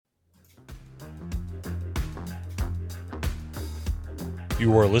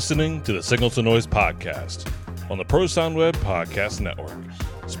You are listening to the Signal to Noise podcast on the Pro Sound Web Podcast Network,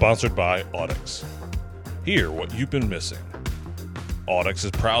 sponsored by Audix. Hear what you've been missing. Audix is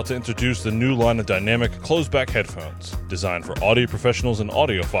proud to introduce the new line of dynamic closed-back headphones designed for audio professionals and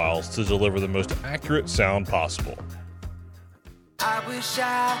audiophiles to deliver the most accurate sound possible. I wish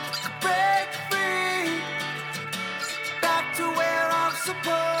I could break free, back to where I'm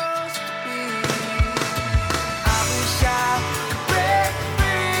supposed to be. I wish I could break free,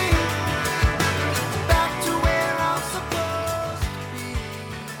 back to where I'm supposed to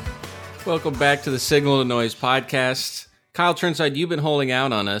be. Welcome back to the Signal to Noise podcast. Kyle Turnside, you've been holding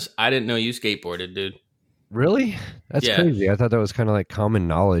out on us. I didn't know you skateboarded, dude. Really? That's crazy. I thought that was kind of like common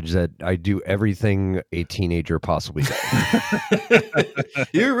knowledge that I do everything a teenager possibly does.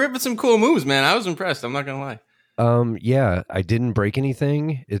 You're ripping some cool moves, man. I was impressed. I'm not gonna lie. Yeah, I didn't break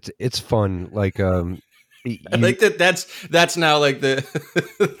anything. It's fun. Like, I like that's now like the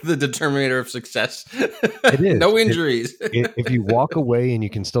the determinator of success. It is. No injuries. If you walk away and you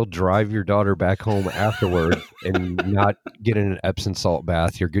can still drive your daughter back home afterward and not get in an Epsom salt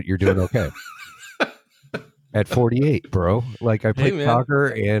bath, you're good. You're doing okay. At 48, bro. Like, I play soccer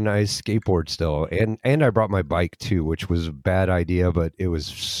and I skateboard still, and I brought my bike too, which was a bad idea, but it was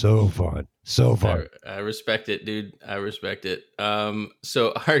so fun. So fun. I respect it, dude. I respect it.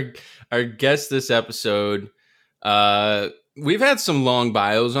 So our guest this episode, we've had some long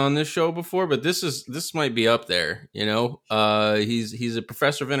bios on this show before, but this might be up there. You know, he's a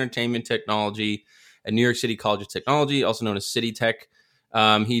professor of entertainment technology at New York City College of Technology, also known as City Tech.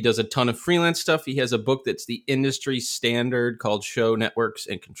 He does a ton of freelance stuff. He has a book that's the industry standard called Show Networks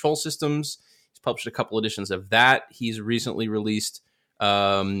and Control Systems. He's published a couple editions of that. He's recently released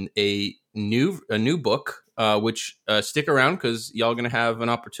a new book, which stick around because y'all going to have an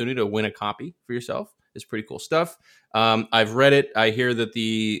opportunity to win a copy for yourself. It's pretty cool stuff. I've read it. I hear that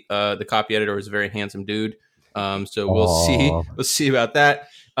the copy editor is a very handsome dude. So we'll see about that.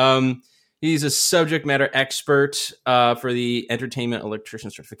 He's a subject matter expert for the Entertainment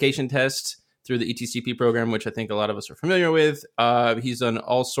Electrician Certification Test through the ETCP program, which I think a lot of us are familiar with. He's done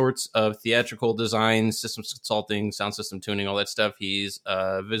all sorts of theatrical design, systems consulting, sound system tuning, all that stuff. He's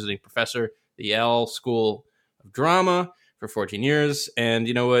a visiting professor at the Yale School of Drama for 14 years. And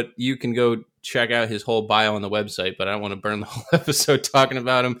you know what? You can go check out his whole bio on the website, but I don't want to burn the whole episode talking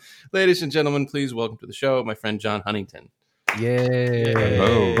about him. Ladies and gentlemen, please welcome to the show my friend John Huntington. Yay.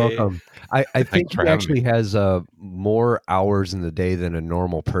 Hello. Welcome. I think he actually has more hours in the day than a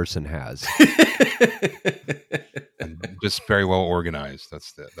normal person has. And just very well organized.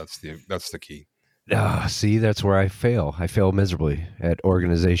 That's the key. See, that's where I fail. I fail miserably at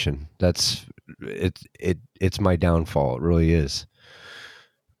organization. It's my downfall. It really is.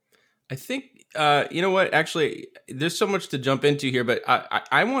 I think you know what? Actually, there's so much to jump into here, but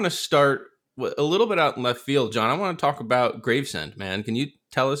I want to start a little bit out in left field, John. I want to talk about Gravesend, man. Can you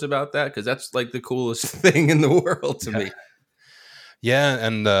tell us about that? Because that's like the coolest thing in the world to me. Yeah,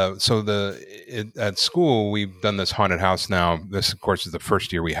 and at school we've done this haunted house now. This, of course, is the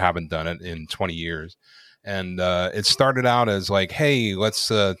first year we haven't done it in 20 years. And it started out as like, hey,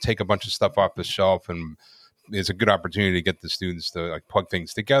 let's take a bunch of stuff off the shelf, and it's a good opportunity to get the students to like plug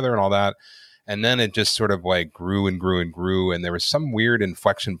things together and all that. And then it just sort of like grew and grew and grew, and there was some weird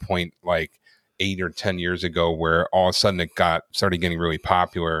inflection point like 8 or 10 years ago where all of a sudden it started getting really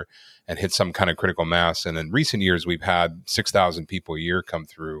popular and hit some kind of critical mass. And in recent years, we've had 6,000 people a year come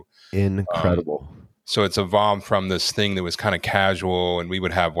through. Incredible. So it's evolved from this thing that was kind of casual, and we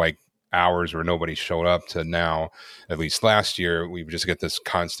would have like hours where nobody showed up, to now, at least last year, we would just get this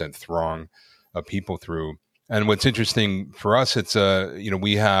constant throng of people through. And what's interesting for us, it's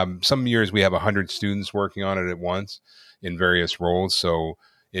we have some years we have 100 students working on it at once in various roles. So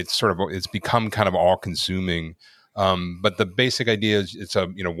it's become kind of all consuming. But the basic idea is it's a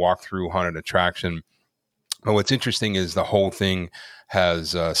walk through haunted attraction. But what's interesting is the whole thing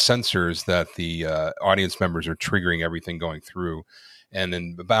has sensors that the audience members are triggering everything going through. And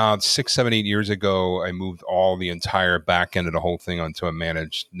then about 6, 7, 8 years ago, I moved all the entire back end of the whole thing onto a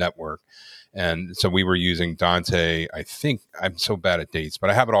managed network. And so we were using Dante. I think I'm so bad at dates, but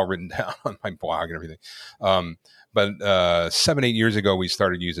I have it all written down on my blog and everything. But 7, 8 years ago, we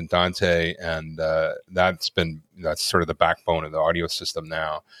started using Dante, and that's sort of the backbone of the audio system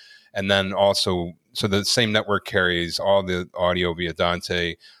now. And then also, so the same network carries all the audio via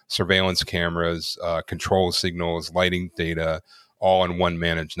Dante, surveillance cameras, control signals, lighting data, all in one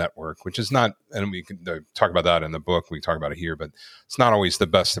managed network, which is not, and we can talk about that in the book, we talk about it here, but it's not always the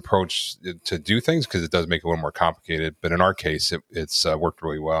best approach to do things because it does make it a little more complicated. But in our case, it's worked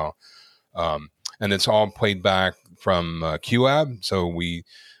really well. And it's all played back from QLab. So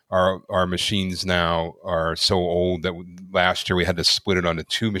our machines now are so old that last year we had to split it onto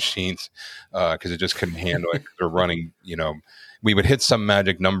 2 machines because it just couldn't handle it. They're running, we would hit some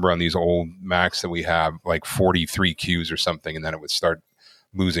magic number on these old Macs that we have, like 43 Qs or something, and then it would start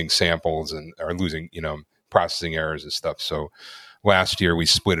losing samples or losing, processing errors and stuff. So last year we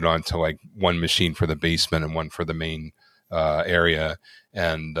split it onto like 1 machine for the basement and 1 for the main area,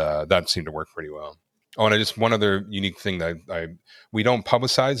 and that seemed to work pretty well. Oh, and one other unique thing that we don't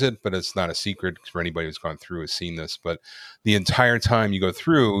publicize it, but it's not a secret for anybody who's gone through has seen this. But the entire time you go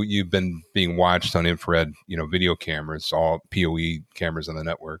through, you've been being watched on infrared, video cameras, all PoE cameras on the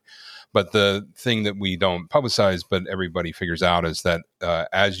network. But the thing that we don't publicize, but everybody figures out, is that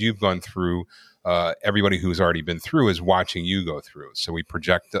as you've gone through, everybody who's already been through is watching you go through. So we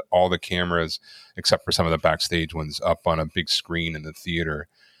project all the cameras, except for some of the backstage ones, up on a big screen in the theater.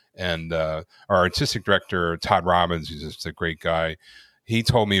 And our artistic director, Todd Robbins, who's just a great guy, he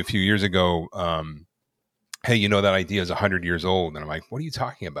told me a few years ago, hey, that idea is 100 years old. And I'm like, what are you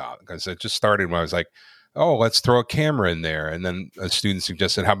talking about? Because it just started when I was like, oh, let's throw a camera in there. And then a student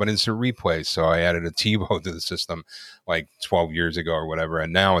suggested, how about instant replay? So I added a TiVo to the system like 12 years ago or whatever.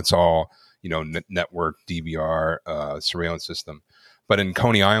 And now it's all, network, DVR, surveillance system. But in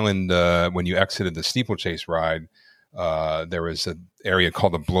Coney Island, when you exited the steeplechase ride, there was an area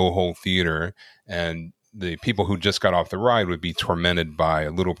called the Blowhole Theater, and the people who just got off the ride would be tormented by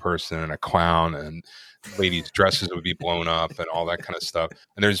a little person and a clown, and ladies' dresses would be blown up and all that kind of stuff.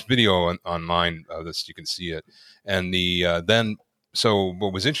 And there's video online of this, you can see it. And so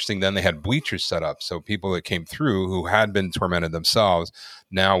what was interesting, then they had bleachers set up. So people that came through who had been tormented themselves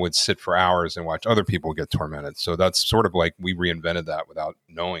now would sit for hours and watch other people get tormented. So that's sort of like we reinvented that without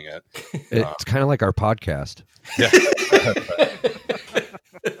knowing it. It's kind of like our podcast. Yeah.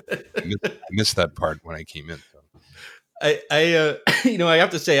 I missed that part when I came in. So. I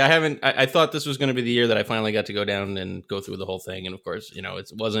have to say, I thought this was going to be the year that I finally got to go down and go through the whole thing. And of course, it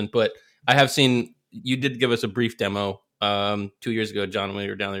wasn't, but I have seen, you did give us a brief demo 2 years ago, John, when we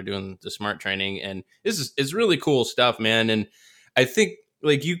were down there doing the smart training, and it's really cool stuff, man. And I think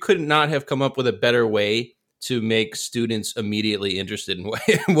like you could not have come up with a better way to make students immediately interested in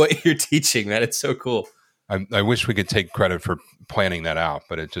what you're teaching, man. It's so cool. I wish we could take credit for planning that out,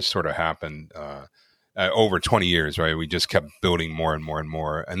 but it just sort of happened over 20 years, right? We just kept building more and more and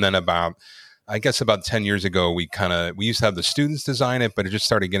more. And then about 10 years ago, we used to have the students design it, but it just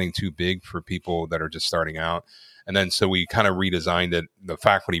started getting too big for people that are just starting out. And then so we kind of redesigned it. The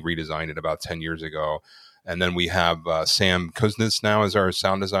faculty redesigned it about 10 years ago. And then we have Sam Kuznets now as our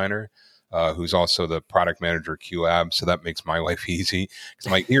sound designer, who's also the product manager at QLab. So that makes my life easy. Because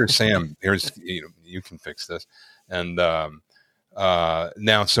I'm like, here's Sam, you can fix this. And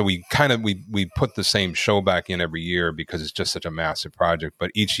now, so we put the same show back in every year because it's just such a massive project. But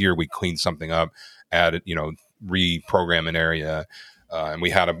each year we clean something up, add, reprogram an area. And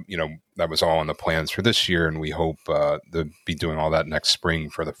we had that was all in the plans for this year, and we hope to be doing all that next spring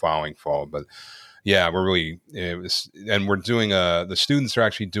for the following fall. But yeah, we're doing the students are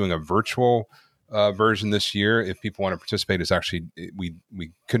actually doing a virtual version this year. If people want to participate, it's actually we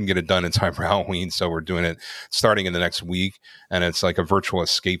couldn't get it done in time for Halloween, so we're doing it starting in the next week, and it's like a virtual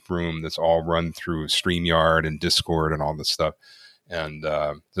escape room that's all run through StreamYard and Discord and all this stuff. And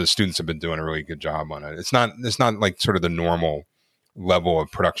the students have been doing a really good job on it. It's not like sort of the normal level of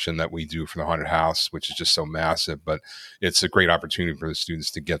production that we do for the Haunted House, which is just so massive, but it's a great opportunity for the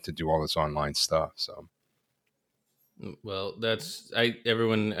students to get to do all this online stuff. So, well, I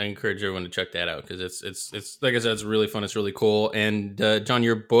encourage everyone to check that out because it's like I said, it's really fun. It's really cool. And John,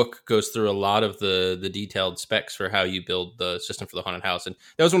 your book goes through a lot of the detailed specs for how you build the system for the Haunted House. And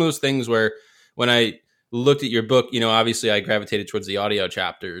that was one of those things where when I looked at your book, obviously I gravitated towards the audio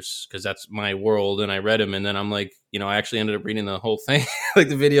chapters because that's my world, and I read them, and then I'm like, I actually ended up reading the whole thing, like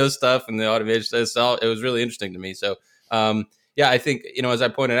the video stuff and the automation stuff. It was really interesting to me. So, yeah, I think, as I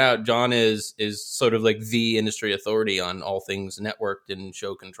pointed out, John is sort of like the industry authority on all things networked and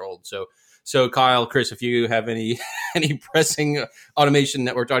show controlled. So Kyle, Chris, if you have any pressing automation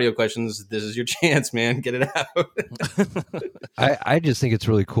networked audio questions, this is your chance, man. Get it out. I just think it's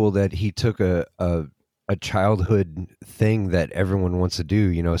really cool that he took a childhood thing that everyone wants to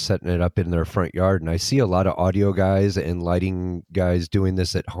do, setting it up in their front yard. And I see a lot of audio guys and lighting guys doing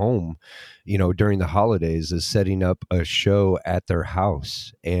this at home, during the holidays, is setting up a show at their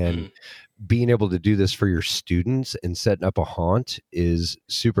house. And being able to do this for your students and setting up a haunt is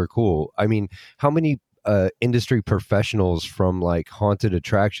super cool. I mean, how many industry professionals from like haunted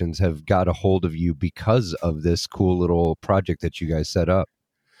attractions have got a hold of you because of this cool little project that you guys set up?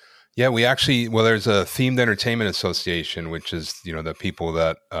 Yeah, we actually, well, there's a Themed Entertainment Association, which is, the people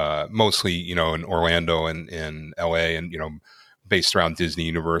that mostly, in Orlando and in LA and, based around Disney,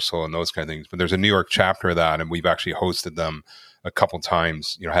 Universal and those kind of things. But there's a New York chapter of that. And we've actually hosted them a couple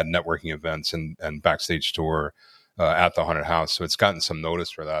times, had networking events and backstage tour at the haunted house. So it's gotten some notice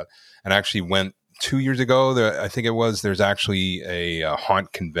for that. And actually went 2 years ago, I think it was, there's actually a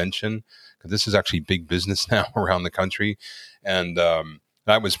haunt convention, because this is actually big business now around the country. And,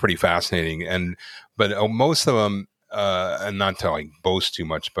 that was pretty fascinating. But most of them, and not to like boast too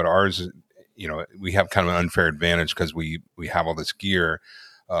much, but ours, we have kind of an unfair advantage because we have all this gear.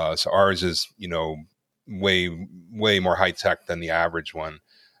 So ours is, way, way more high tech than the average one.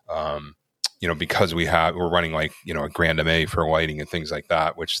 Because we're running like, a Grand MA for lighting and things like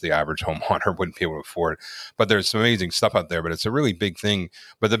that, which the average homeowner wouldn't be able to afford. But there's some amazing stuff out there, but it's a really big thing.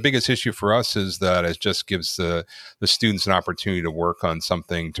 But the biggest issue for us is that it just gives the students an opportunity to work on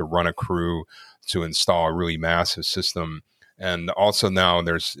something, to run a crew, to install a really massive system. And also now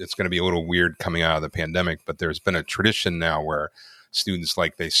it's going to be a little weird coming out of the pandemic, but there's been a tradition now where students,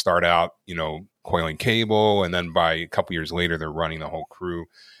 like, they start out, coiling cable, and then by a couple years later, they're running the whole crew.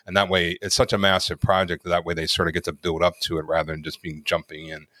 And that way, it's such a massive project that way they sort of get to build up to it rather than just jumping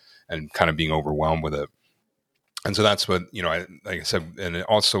in and kind of being overwhelmed with it. And so that's what, like I said, and it's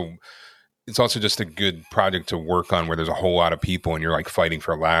also just a good project to work on where there's a whole lot of people and you're like fighting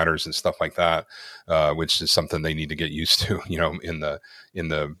for ladders and stuff like that, which is something they need to get used to, in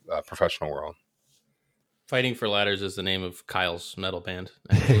the professional world. Fighting for Ladders is the name of Kyle's metal band.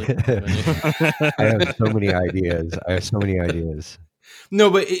 I have so many ideas. No,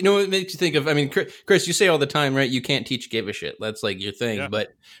 but it makes you think of, I mean, Chris, you say all the time, right? You can't teach give a shit. That's like your thing. Yeah.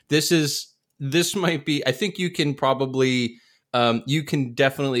 But this might be, I think you can probably, you can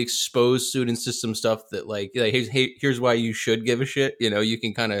definitely expose students to some stuff that like here's why you should give a shit. You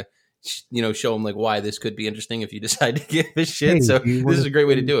can kind of, show them like why this could be interesting if you decide to give a shit. Hey, so this is a great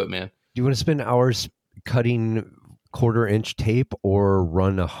way to do it, man. Do you want to spend hours cutting 1/4-inch tape or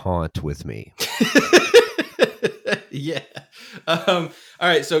run a haunt with me? Yeah. All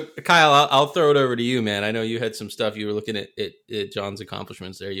right. So Kyle, I'll throw it over to you, man. I know you had some stuff. You were looking at John's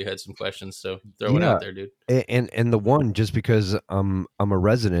accomplishments there. You had some questions, so throw it out there, dude. And the one, just because I'm a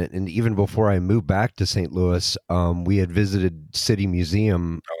resident, and even before I moved back to St. Louis, we had visited City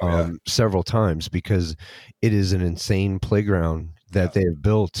Museum several times because it is an insane playground that they have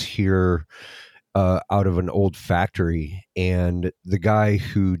built here out of an old factory, and the guy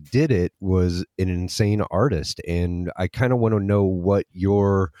who did it was an insane artist. And I kind of want to know what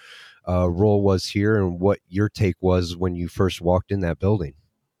your role was here and what your take was when you first walked in that building.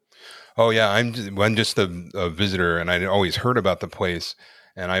 Oh yeah, I'm just a visitor, and I'd always heard about the place.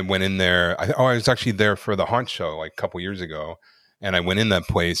 And I went in there. I was actually there for the haunt show like a couple years ago. And I went in that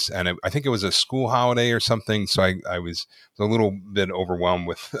place, and I think it was a school holiday or something. So I was a little bit overwhelmed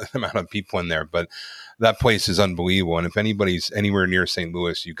with the amount of people in there. But that place is unbelievable. And if anybody's anywhere near St.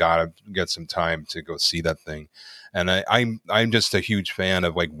 Louis, you got to get some time to go see that thing. And I'm just a huge fan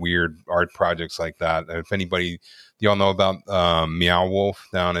of like weird art projects like that. And if anybody, do y'all know about Meow Wolf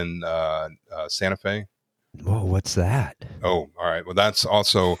down in Santa Fe? Whoa, what's that? Oh, all right. Well, that's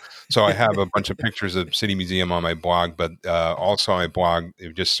also, so I have a bunch of pictures of City Museum on my blog, but also on my blog,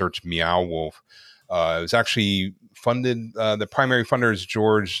 you just search Meow Wolf. It was actually funded, the primary funder is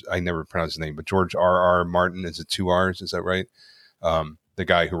George, I never pronounce his name, but George R.R. Martin. Is it 2 R's? Is that right? The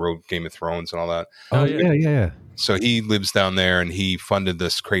guy who wrote Game of Thrones and all that. Oh, yeah. So he lives down there, and he funded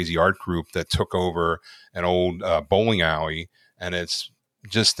this crazy art group that took over an old bowling alley, and it's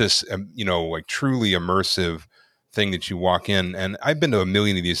just this, like truly immersive thing that you walk in. And I've been to a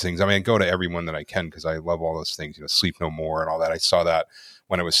million of these things. I mean, I go to every one that I can because I love all those things, Sleep No More and all that. I saw that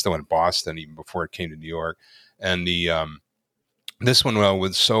when I was still in Boston, even before it came to New York. And this one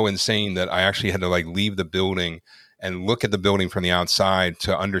was so insane that I actually had to like leave the building and look at the building from the outside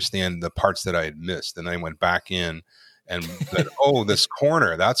to understand the parts that I had missed. And then I went back in and said, oh, this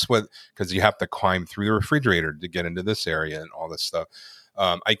corner, that's what, because you have to climb through the refrigerator to get into this area and all this stuff.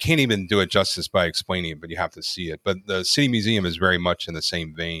 I can't even do it justice by explaining it, but you have to see it. But the City Museum is very much in the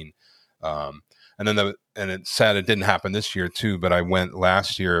same vein. And it's sad it didn't happen this year too, but I went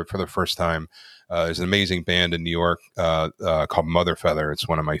last year for the first time. There's an amazing band in New York called Mother Feather. It's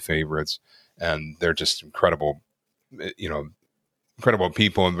one of my favorites, and they're just incredible, incredible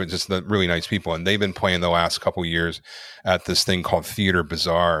people and just the really nice people. And they've been playing the last couple of years at this thing called Theater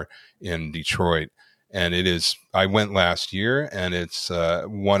Bazaar in Detroit. And I went last year, and it's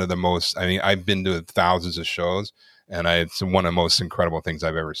one of the most, I've been to thousands of shows, and it's one of the most incredible things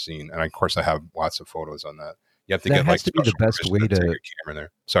I've ever seen. And of course, I have lots of photos on that You have to That get has like to be the special best permission way take to your camera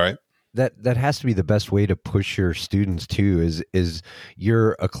there. Sorry. that has to be the best way to push your students too, is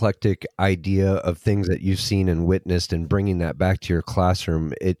your eclectic idea of things that you've seen and witnessed, and bringing that back to your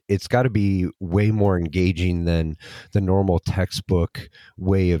classroom. It's got to be way more engaging than the normal textbook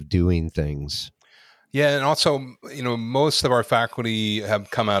way of doing things. Yeah, and also, most of our faculty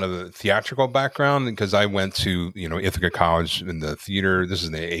have come out of a theatrical background, because I went to, Ithaca College in the theater. This is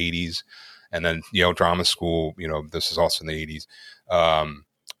in the 80s. And then Yale Drama School, this is also in the 80s.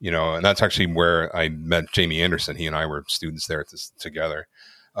 And that's actually where I met Jamie Anderson. He and I were students there together.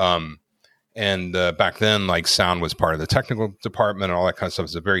 And back then, like, sound was part of the technical department and all that kind of stuff.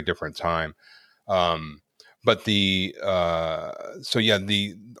 It's a very different time. But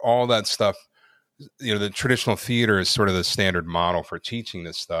all that stuff, the traditional theater is sort of the standard model for teaching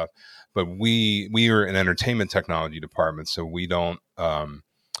this stuff. But we are an entertainment technology department, so we don't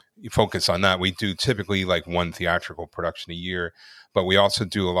focus on that. We do typically like one theatrical production a year, but we also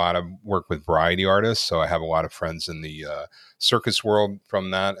do a lot of work with variety artists. So I have a lot of friends in the circus world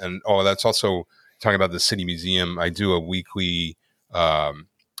from that. And that's also talking about the City Museum. I do a weekly, I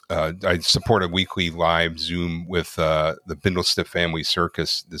support a weekly live Zoom with the Bindlestiff Family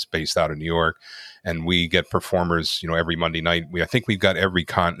Circus that's based out of New York. And we get performers, every Monday night. I think we've got every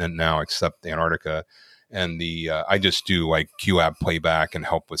continent now except Antarctica. And I just do like QAB playback and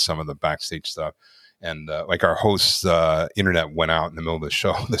help with some of the backstage stuff. And like our host's internet went out in the middle of the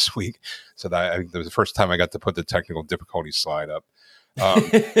show this week. So that was the first time I got to put the technical difficulty slide up.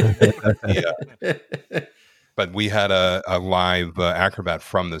 Yeah. But we had a live acrobat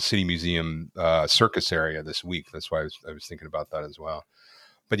from the City Museum circus area this week. That's why I was thinking about that as well.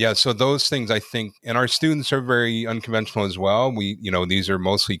 But yeah, so those things, I think, and our students are very unconventional as well. These are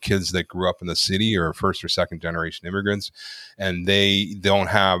mostly kids that grew up in the city or first or second generation immigrants, and they don't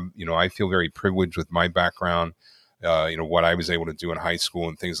have, I feel very privileged with my background, what I was able to do in high school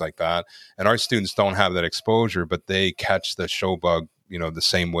and things like that. And our students don't have that exposure, but they catch the show bug, the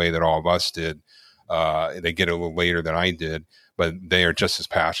same way that all of us did. They get it a little later than I did, but they are just as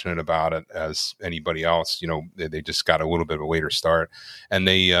passionate about it as anybody else. They just got a little bit of a later start. And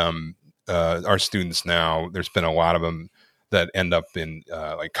they, our students now, there's been a lot of them that end up in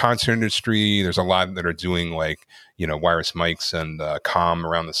like concert industry. There's a lot that are doing like, wireless mics and comm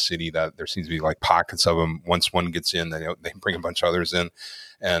around the city, that there seems to be like pockets of them. Once one gets in, they bring a bunch of others in.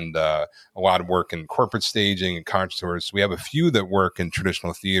 And a lot of work in corporate staging and concert tours. We have a few that work in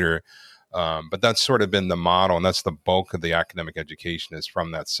traditional theater. But that's sort of been the model, and that's the bulk of the academic education is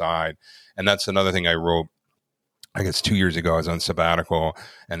from that side. And that's another thing I wrote, I guess 2 years ago. I was on sabbatical,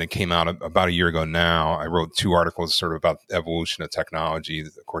 and it came out about a year ago now. I wrote 2 articles sort of about the evolution of technology.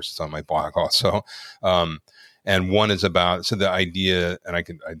 Of course, it's on my blog also. And one is about, so the idea, and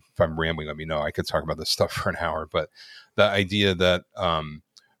if I'm rambling, let me know. I could talk about this stuff for an hour, but the idea that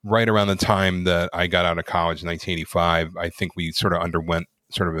right around the time that I got out of college in 1985, I think we sort of underwent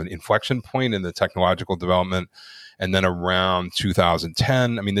sort of an inflection point in the technological development. And then around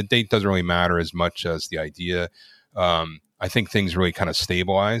 2010, I mean, the date doesn't really matter as much as the idea. I think things really kind of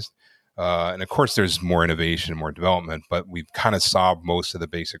stabilized. And of course, there's more innovation, more development, but we've kind of solved most of the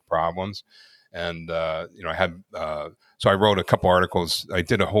basic problems. And, so I wrote a couple articles. I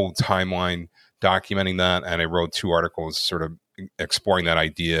did a whole timeline documenting that. And I wrote 2 articles sort of exploring that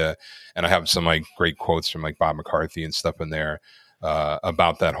idea. And I have some like great quotes from like Bob McCarthy and stuff in there.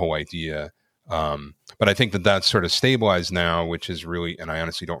 About that whole idea. But I think that that's sort of stabilized now, which is really, and I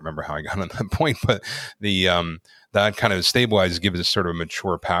honestly don't remember how I got on that point, but that kind of stabilized gives us sort of a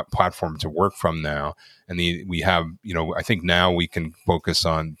mature platform to work from now. And we have, I think now we can focus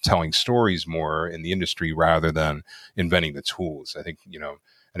on telling stories more in the industry rather than inventing the tools. I think, and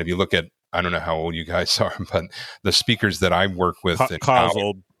if you look at, I don't know how old you guys are, but the speakers that I work with. Kyle's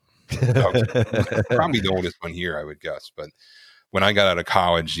old. Probably the oldest one here, I would guess. But when I got out of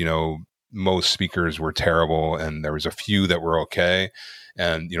college, most speakers were terrible, and there was a few that were okay.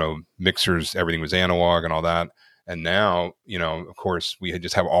 And, mixers, everything was analog and all that. And now, of course, we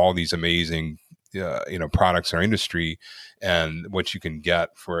just have all these amazing, products in our industry, and what you can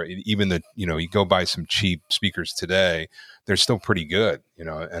get for even the, you go buy some cheap speakers today, they're still pretty good,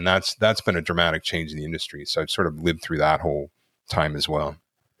 and that's been a dramatic change in the industry. So I've sort of lived through that whole time as well.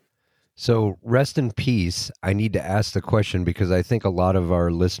 So rest in peace. I need to ask the question because I think a lot of our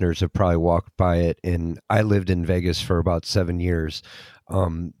listeners have probably walked by it. And I lived in Vegas for about 7 years.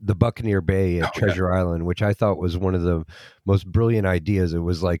 The Buccaneer Bay at Treasure Island, which I thought was one of the most brilliant ideas. It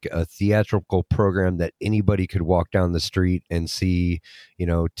was like a theatrical program that anybody could walk down the street and see,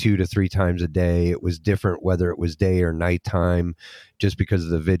 2 to 3 times a day. It was different whether it was day or nighttime, just because of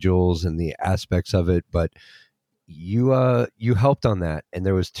the visuals and the aspects of it. But you helped on that, and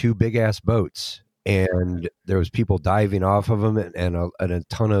there was 2 big ass boats, and there was people diving off of them, and a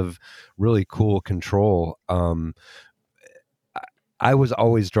ton of really cool control. I was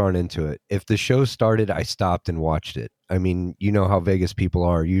always drawn into it. If the show started, I stopped and watched it. I mean, you know how Vegas people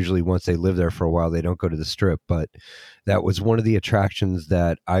are. Usually once they live there for a while, they don't go to the Strip. But that was one of the attractions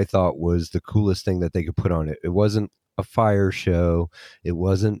that I thought was the coolest thing that they could put on it. It wasn't a fire show. It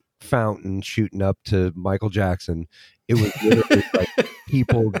wasn't fountain shooting up to Michael Jackson. It was literally like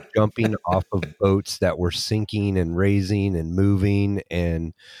people jumping off of boats that were sinking and raising and moving.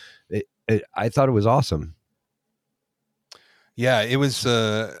 And I thought it was awesome. Yeah, it was.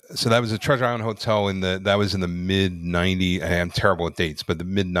 So that was a Treasure Island Hotel that was in the mid '90s. I'm terrible at dates, but the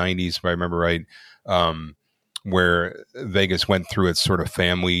mid '90s, if I remember right, where Vegas went through its sort of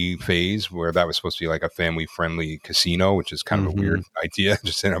family phase, where that was supposed to be like a family-friendly casino, which is kind of a weird idea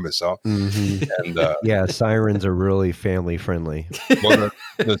just in and of itself. And yeah, Sirens are really family-friendly. Well,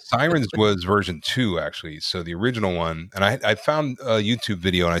 the Sirens was version 2, actually. So the original one, and I found a YouTube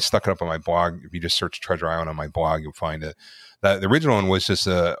video and I stuck it up on my blog. If you just search Treasure Island on my blog, you'll find it. The original one was just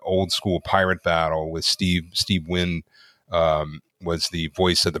a old school pirate battle with Steve Wynn was the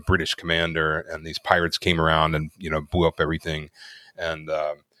voice of the British commander, and these pirates came around and blew up everything, and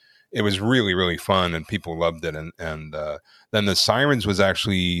it was really, really fun, and people loved it. And then the Sirens was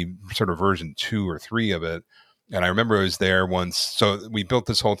actually sort of version 2 or 3 of it, and I remember I was there once. So we built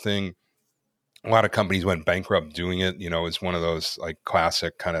this whole thing. A lot of companies went bankrupt doing it. It's one of those like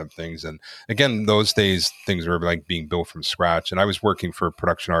classic kind of things. And again, those days things were like being built from scratch. And I was working for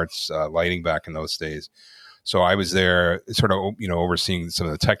Production Arts Lighting back in those days. So I was there sort of, overseeing some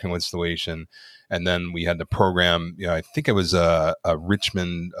of the technical installation. And then we had the program, I think it was a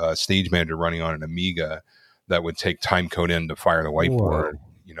Richmond stage manager running on an Amiga that would take time code in to fire the whiteboard,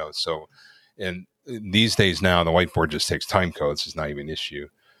 so and these days now the whiteboard just takes time codes. It's not even an issue.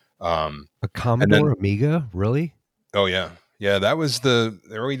 A Commodore Amiga, really? Oh yeah, that was the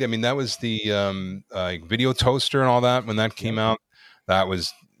early. I mean, that was the video toaster and all that when that came out. That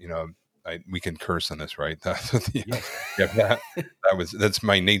was we can curse on this, right? That's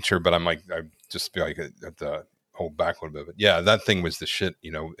my nature. But I'm like, I just feel like I have to hold back a little bit. But yeah, that thing was the shit,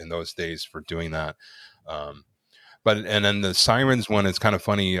 in those days for doing that. And then the Sirens one is kind of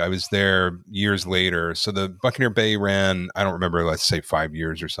funny. I was there years later. So the Buccaneer Bay ran, I don't remember, let's say 5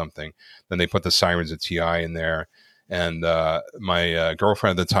 years or something. Then they put the Sirens of TI in there. And my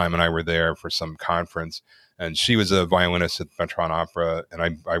girlfriend at the time and I were there for some conference. And she was a violinist at Metron Opera.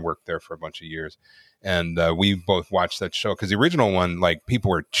 And I worked there for a bunch of years. And we both watched that show. Because the original one, like,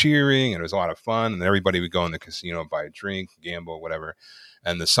 people were cheering and it was a lot of fun. And everybody would go in the casino, buy a drink, gamble, whatever.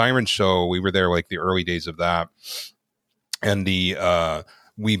 And the Siren Show, we were there like the early days of that. And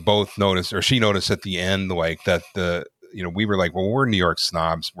we both noticed, or she noticed at the end, like that we were like, well, we're New York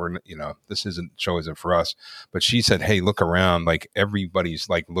snobs. We're, this show isn't for us. But she said, hey, look around. Like everybody's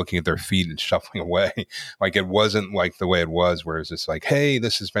like looking at their feet and shuffling away. Like it wasn't like the way it was, where it's just like, hey,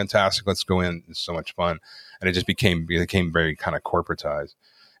 this is fantastic. Let's go in. It's so much fun. And it just became very kind of corporatized.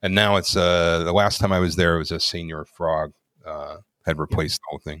 And now it's the last time I was there, it was a Senior Frog had replaced the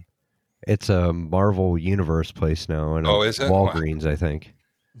whole thing. It's a Marvel Universe place now, and is it? Walgreens, I think.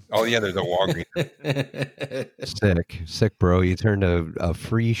 Oh yeah, there's a Walgreens. Sick, bro. You turned a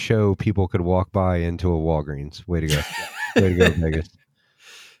free show people could walk by into a Walgreens. Way to go, way to go, Vegas.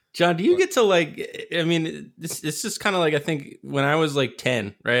 John, do you get to like? I mean, it's just kind of like I think when I was like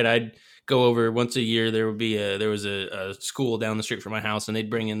 10, right? I'd go over once a year. There was a school down the street from my house, and they'd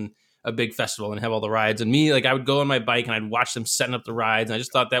bring in a big festival and have all the rides. And me, like, I would go on my bike and I'd watch them setting up the rides. And I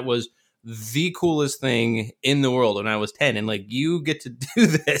just thought that was the coolest thing in the world when I was 10. And like, you get to do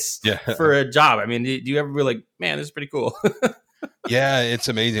this for a job. I mean, do you ever be like, man, this is pretty cool? Yeah, it's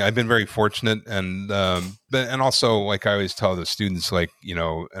amazing. I've been very fortunate. And also, like I always tell the students, like,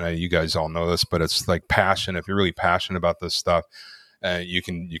 and you guys all know this, but it's like passion. If you're really passionate about this stuff, you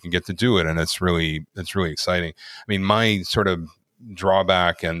can get to do it. And it's really exciting. I mean, my sort of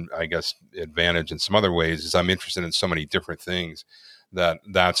drawback and I guess advantage in some other ways is I'm interested in so many different things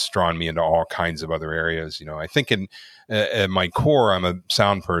that's drawn me into all kinds of other areas. I think at my core, I'm a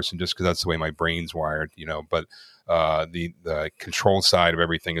sound person just because that's the way my brain's wired, but the control side of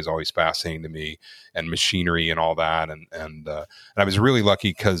everything is always fascinating to me, and machinery and all that. And I was really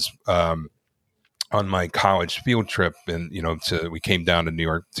lucky because on my college field trip, and we came down to New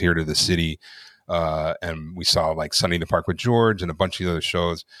York, here to the city, and we saw like Sunday in the Park with George and a bunch of other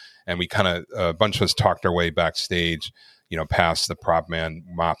shows. And we a bunch of us talked our way backstage, past the prop man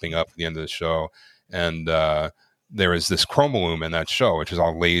mopping up at the end of the show. And there was this Chromaloom in that show, which is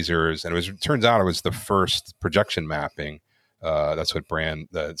all lasers, and it turns out it was the first projection mapping. That's what brand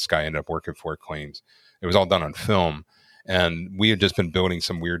this guy ended up working for claims. It was all done on film, and we had just been building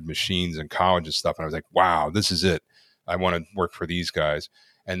some weird machines in college and stuff. And I was like, wow, this is it. I want to work for these guys.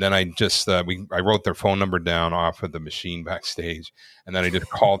 And then I just I wrote their phone number down off of the machine backstage, and then I just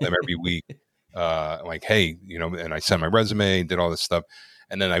called them every week, like, hey, and I sent my resume, did all this stuff.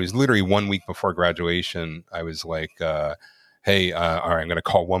 And then I was literally 1 week before graduation, I was like, hey, all right, I'm going to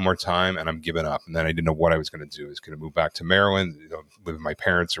call one more time, and I'm giving up. And then I didn't know what I was going to do. I was going to move back to Maryland, live with my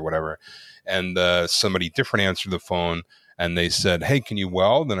parents or whatever. And somebody different answered the phone, and they said, hey, can you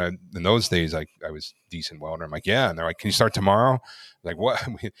weld? And in those days, I was a decent welder. I'm like, yeah. And they're like, can you start tomorrow? I'm like, what?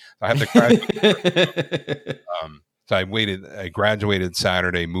 I have to graduate. So I graduated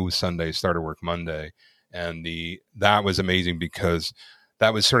Saturday, moved Sunday, started work Monday. And that was amazing because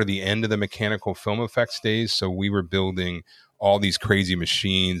that was sort of the end of the mechanical film effects days. So we were building all these crazy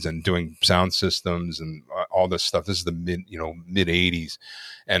machines and doing sound systems and all this stuff. This is the mid 80s.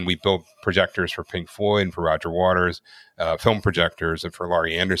 And we built projectors for Pink Floyd and for Roger Waters, film projectors, and for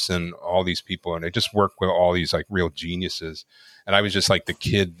Laurie Anderson, all these people. And I just worked with all these like real geniuses. And I was just like the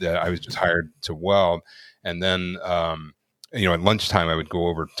kid that I was just hired to weld. And then, at lunchtime, I would go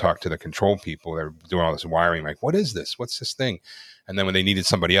over to talk to the control people. They're doing all this wiring. Like, what is this? What's this thing? And then when they needed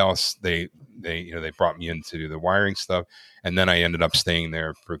somebody else, they brought me in to do the wiring stuff. And then I ended up staying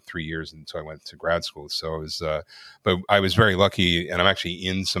there for 3 years until I went to grad school. So it was, but I was very lucky, and I'm actually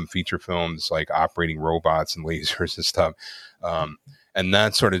in some feature films like operating robots and lasers and stuff. And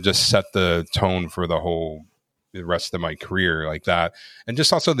that sort of just set the tone for the rest of my career like that. And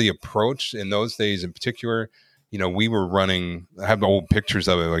just also the approach in those days in particular, we were running, I have old pictures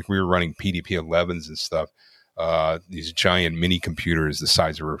of it, like we were running PDP-11s and stuff. These giant mini computers the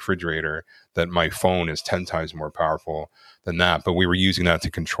size of a refrigerator that my phone is 10 times more powerful than that. But we were using that to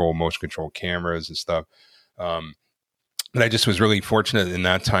control motion control cameras and stuff. And I just was really fortunate in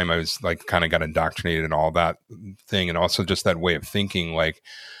that time. I was like kind of got indoctrinated in all that thing, and also just that way of thinking. Like,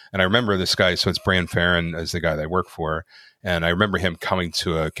 and I remember this guy, so it's Bran Farron as the guy that I work for. And I remember him coming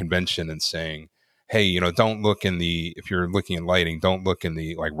to a convention and saying, hey, don't look if you're looking at lighting, don't look in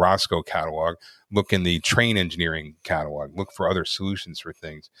the like Roscoe catalog, look in the Train Engineering catalog, look for other solutions for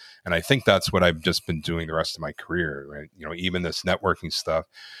things. And I think that's what I've just been doing the rest of my career, right? Even this networking stuff,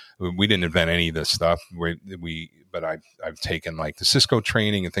 we didn't invent any of this stuff. But I've taken like the Cisco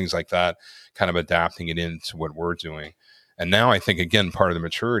training and things like that, kind of adapting it into what we're doing. And now I think, again, part of the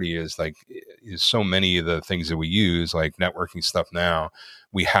maturity is so many of the things that we use, like networking stuff now,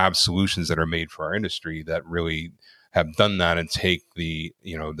 we have solutions that are made for our industry that really have done that and take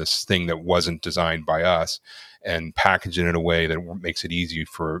this thing that wasn't designed by us and package it in a way that makes it easy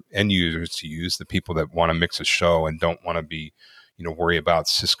for end users to use, the people that want to mix a show and don't want to be, worry about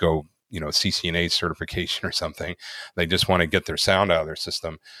Cisco CCNA certification or something. They just want to get their sound out of their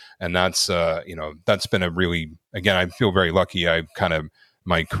system. And that's, that's been a really, again, I feel very lucky.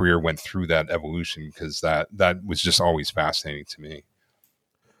 My career went through that evolution because that was just always fascinating to me.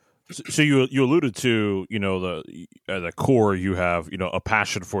 So you alluded to the core, you have a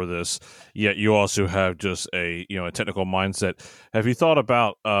passion for this, yet you also have just a technical mindset. Have you thought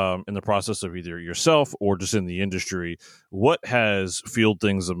about in the process of either yourself or just in the industry, what has fueled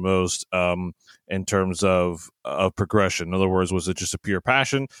things the most in terms of progression? In other words, was it just a pure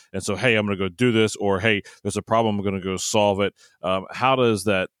passion, and so hey, I'm going to go do this, or hey, there's a problem, I'm going to go solve it? How does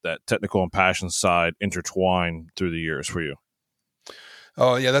that technical and passion side intertwine through the years for you?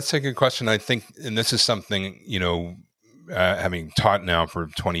 Oh, yeah, that's a good question. I think, and this is something, having taught now for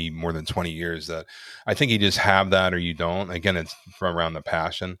more than 20 years, that I think you just have that or you don't. Again, it's from around the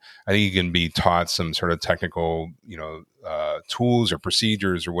passion. I think you can be taught some sort of technical, tools or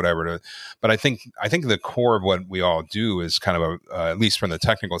procedures or whatever. But I think the core of what we all do is kind of at least from the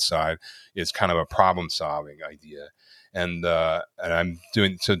technical side, is kind of a problem solving idea. And I'm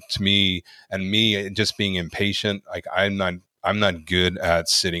doing, so to me, just being impatient, like I'm not good at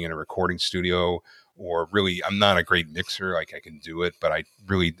sitting in a recording studio, or really, I'm not a great mixer. Like I can do it, but I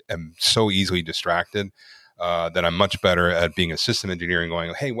really am so easily distracted that I'm much better at being a system engineer and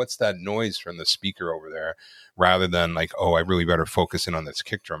going, hey, what's that noise from the speaker over there? Rather than like, oh, I really better focus in on this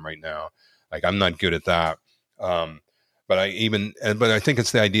kick drum right now. Like I'm not good at that. But I think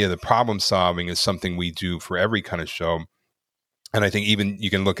it's the idea that problem solving is something we do for every kind of show. And I think even you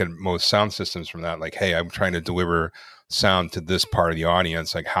can look at most sound systems from that, like, hey, I'm trying to deliver sound to this part of the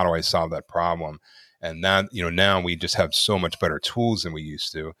audience. Like, how do I solve that problem? And that, now we just have so much better tools than we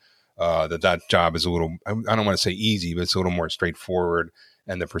used to. that job is a little, I don't want to say easy, but it's a little more straightforward,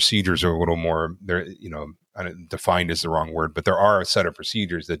 and the procedures are a little more, they're, defined is the wrong word, but there are a set of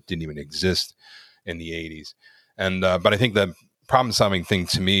procedures that didn't even exist in the 80s. And but I think the problem solving thing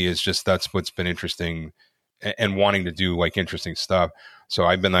to me is just that's what's been interesting, and wanting to do like interesting stuff. So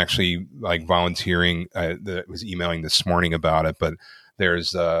I've been actually like volunteering. Was emailing this morning about it, but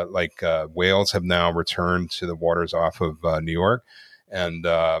there's whales have now returned to the waters off of New York, and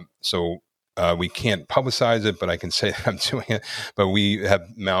so we can't publicize it, but I can say that I'm doing it. But we have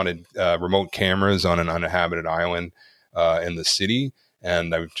mounted remote cameras on an uninhabited island in the city.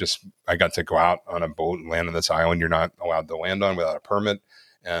 And I got to go out on a boat and land on this island you're not allowed to land on without a permit,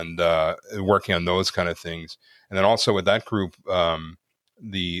 and working on those kind of things. And then also with that group,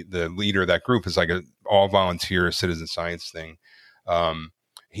 the leader of that group is like an all volunteer citizen science thing.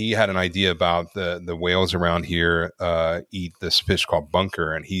 He had an idea about the whales around here eat this fish called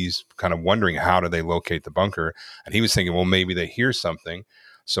bunker, and he's kind of wondering how do they locate the bunker. And he was thinking, well, maybe they hear something.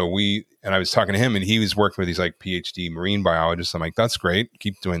 So I was talking to him, and he was working with these like PhD marine biologists. I'm like, that's great,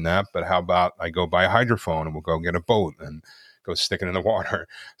 keep doing that. But how about I go buy a hydrophone and we'll go get a boat and go stick it in the water.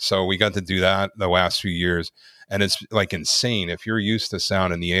 So we got to do that the last few years. And it's like insane. If you're used to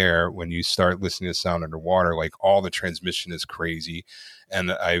sound in the air, when you start listening to sound underwater, like all the transmission is crazy.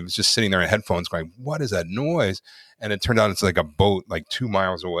 And I was just sitting there in headphones going, what is that noise? And it turned out it's like a boat like 2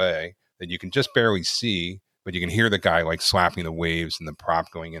 miles away that you can just barely see, but you can hear the guy like slapping the waves and the prop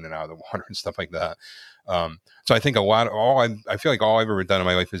going in and out of the water and stuff like that. So I think I feel like all I've ever done in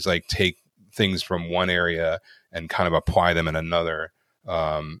my life is like take things from one area and kind of apply them in another,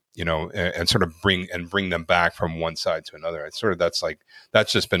 and sort of bring them back from one side to another. It's sort of,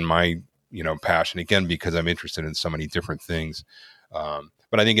 that's just been my, passion, again, because I'm interested in so many different things.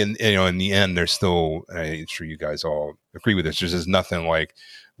 But I think in the end, there's still, I'm sure you guys all agree with this, there's just nothing like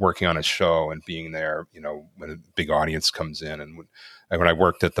working on a show and being there, when a big audience comes in. And when I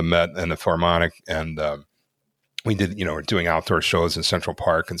worked at the Met and the Philharmonic, and we did, we're doing outdoor shows in Central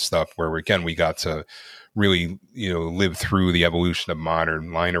Park and stuff, where we got to really, live through the evolution of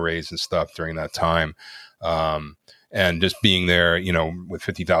modern line arrays and stuff during that time. And just being there, with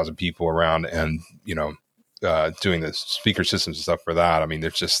 50,000 people around, and, doing the speaker systems and stuff for that. I mean,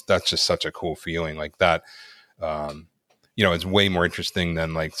 that's just such a cool feeling like that. It's way more interesting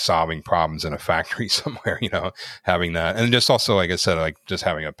than like solving problems in a factory somewhere, having that. And just also, like I said, like just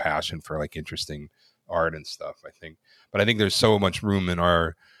having a passion for like interesting art and stuff, I think. But I think there's so much room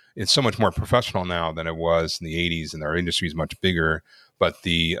it's so much more professional now than it was in the 80s, and our industry is much bigger. But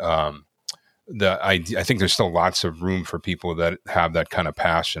I think there's still lots of room for people that have that kind of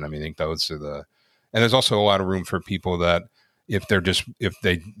passion. I mean, I think those are and there's also a lot of room for people that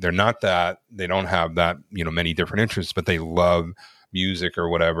they're not that, they don't have that, many different interests, but they love music or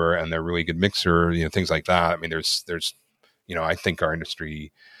whatever, and they're a really good mixer, things like that. I mean, there's, I think our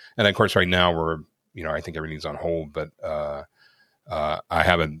industry, and of course right now we're, I think everything's on hold, but I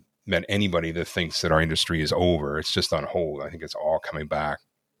haven't met anybody that thinks that our industry is over. It's just on hold. I think it's all coming back,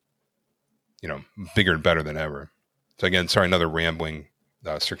 bigger and better than ever. So again, sorry, another rambling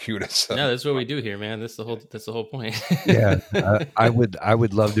circuitous. No, that's what we do here, man. That's the whole point. Yeah, I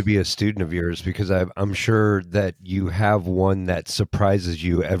would love to be a student of yours, because I'm sure that you have one that surprises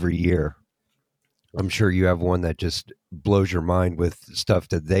you every year. I'm sure you have one that just blows your mind with stuff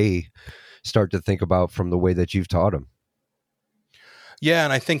that they start to think about from the way that you've taught them. Yeah,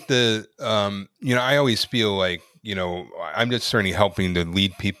 and I think I always feel like, I'm just certainly helping to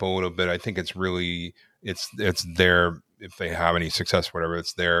lead people a little bit. I think it's really, it's their, if they have any success, whatever,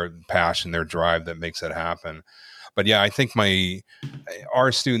 it's their passion, their drive that makes it happen. But yeah, I think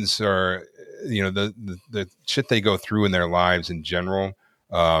our students are, the shit they go through in their lives in general,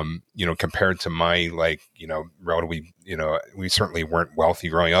 compared to my, relatively, we certainly weren't wealthy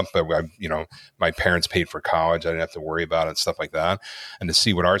growing up, but my parents paid for college. I didn't have to worry about it and stuff like that. And to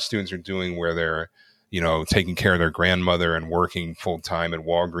see what our students are doing, where they're, taking care of their grandmother and working full time at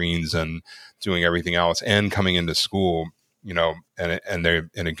Walgreens and doing everything else and coming into school, and they're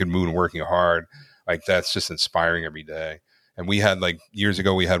in a good mood and working hard. Like, that's just inspiring every day. And we had, years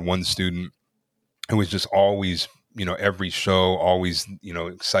ago, we had one student who was just always, every show, always,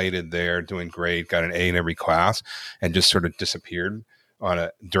 excited there, doing great, got an A in every class, and just sort of disappeared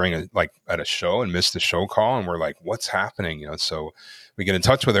at a show and missed the show call. And we're like, what's happening? So we get in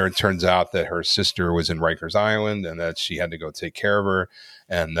touch with her. It turns out that her sister was in Rikers Island, and that she had to go take care of her.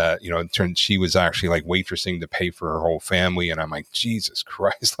 And it turned, she was actually like waitressing to pay for her whole family. And I'm like, Jesus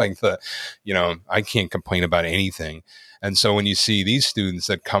Christ, I can't complain about anything. And so when you see these students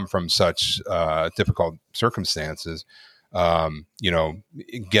that come from such difficult circumstances, you know,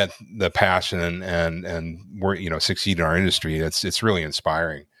 get the passion and we're, you know, succeed in our industry. It's really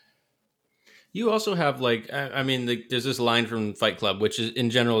inspiring. You also have like, I mean, there's this line from Fight Club, which is in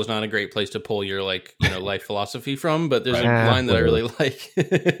general is not a great place to pull your like, you know, life philosophy from, but there's a line that I really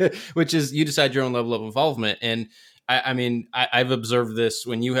like, which is you decide your own level of involvement. And I mean, I've observed this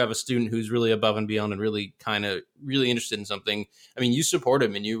when you have a student who's really above and beyond and really kind of really interested in something. I mean, you support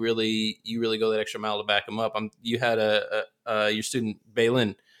him and you really go that extra mile to back him up. You had your student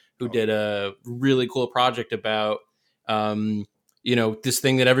Balin who did a really cool project about, you know, this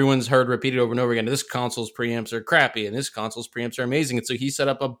thing that everyone's heard repeated over and over again. This console's preamps are crappy and this console's preamps are amazing. And so he set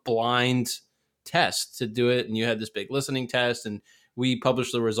up a blind test to do it. And you had this big listening test and we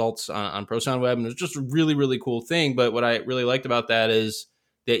published the results on Pro Sound Web. And it was just a really, really cool thing. But what I really liked about that is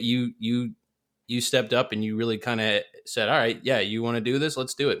that you stepped up and you really kind of said, all right, yeah, you want to do this?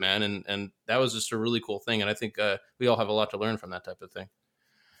 Let's do it, man. And that was just a really cool thing. And I think we all have a lot to learn from that type of thing.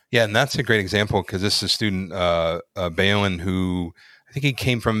 Yeah, and that's a great example because this is a student, Balin, who I think he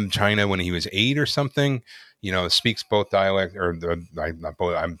came from China when he was 8 or something. You know, speaks both dialect, or not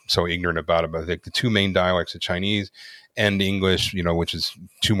both. I'm so ignorant about it, but I think the two main dialects of Chinese and English. You know, which is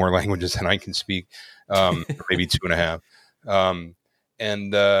 2 more languages than I can speak, maybe 2.5.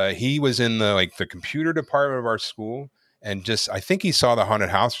 And he was in the computer department of our school, and I think he saw the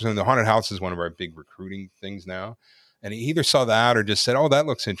haunted house or something. The haunted house is one of our big recruiting things now. And he either saw that or just said, "Oh, that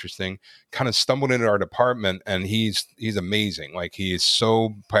looks interesting." Kind of stumbled into our department, and he's amazing. Like, he is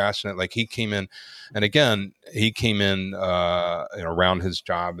so passionate. Like, he came in, and again, he came in around his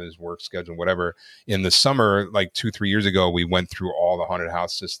job, his work schedule, whatever. In the summer, like 2-3 years ago, we went through all the haunted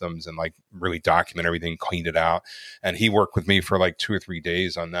house systems and like really document everything, cleaned it out. And he worked with me for like 2 or 3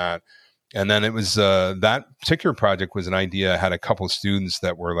 days on that. And then it was that particular project was an idea. I had a couple of students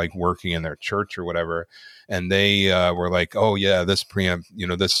that were like working in their church or whatever. And they were like, "Oh yeah, this preamp, you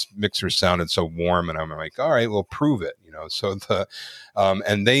know, this mixer sounded so warm." And I'm like, "All right, we'll prove it." You know, so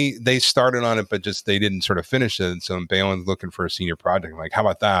and they started on it, but just they didn't sort of finish it. And so Balin's looking for a senior project. I'm like, "How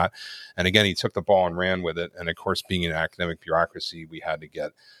about that?" And again, he took the ball and ran with it. And of course, being an academic bureaucracy, we had to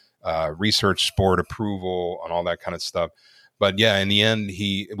get research board approval and all that kind of stuff. But yeah, in the end,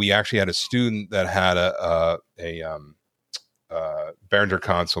 we actually had a student that had a Behringer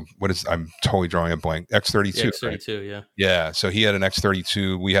console. I'm totally drawing a blank. X32. Yeah, X32, right? yeah. Yeah. So he had an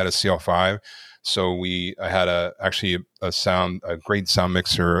X32. We had a CL5. So I had a great sound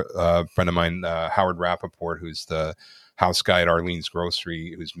mixer. A friend of mine, Howard Rappaport, who's the house guy at Arlene's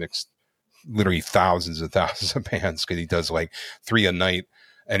Grocery, who's mixed literally thousands and thousands of bands because he does like 3 a night,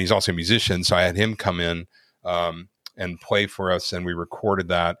 and he's also a musician. So I had him come in and play for us, and we recorded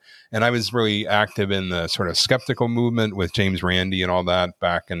that. And I was really active in the sort of skeptical movement with James Randi and all that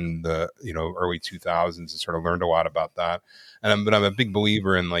back in the early 2000s, and sort of learned a lot about that. But I'm a big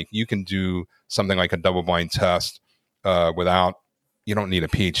believer in, like, you can do something like a double-blind test without, you don't need a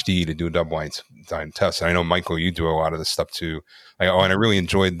PhD to do a double-blind test. And I know, Michael, you do a lot of this stuff too. And I really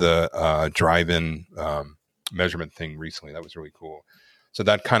enjoyed the drive-in measurement thing recently. That was really cool. So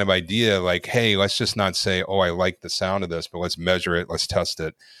that kind of idea, like, hey, let's just not say, "Oh, I like the sound of this," but let's measure it, let's test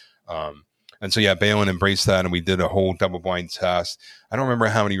it. And so, yeah, Balin embraced that, and we did a whole double-blind test. I don't remember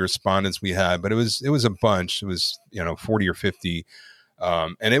how many respondents we had, but it was a bunch. It was 40 or 50,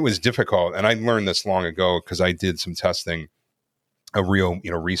 and it was difficult. And I learned this long ago because I did some testing, a real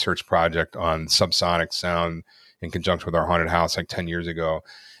research project on subsonic sound in conjunction with our haunted house like 10 years ago,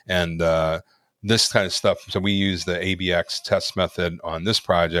 and this kind of stuff. So we use the ABX test method on this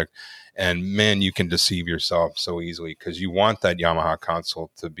project, and man, you can deceive yourself so easily because you want that Yamaha console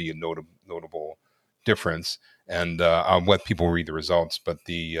to be a notable difference. And I'll let people read the results, but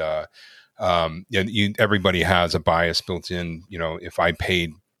everybody has a bias built in. If I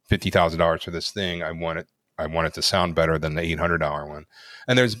paid $50,000 for this thing, I want it to sound better than the $800 one.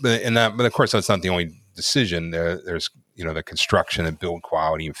 And but of course that's not the only decision. There's the construction and build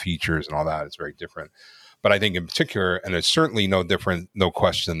quality and features and all that is very different. But I think in particular, and it's certainly no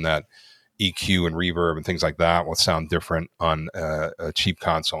question that EQ and reverb and things like that will sound different on a cheap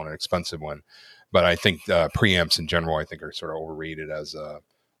console and an expensive one. But I think preamps in general, I think, are sort of overrated as a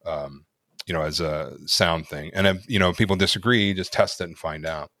sound thing. And if people disagree, just test it and find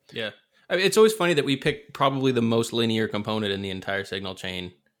out. Yeah. I mean, it's always funny that we pick probably the most linear component in the entire signal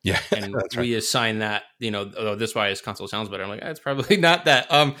chain. Yeah. And we assign that, this is why his console sounds better. I'm like, it's probably not that.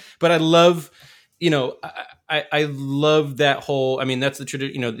 But I love, I love that whole, I mean, that's the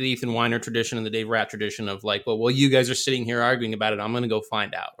tradition, the Ethan Weiner tradition and the Dave Ratt tradition of like, well, you guys are sitting here arguing about it. I'm going to go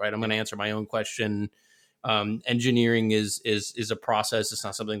find out, right? I'm going to answer my own question engineering is a process. It's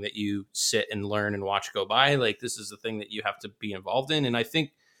not something that you sit and learn and watch go by. Like, this is the thing that you have to be involved in. And I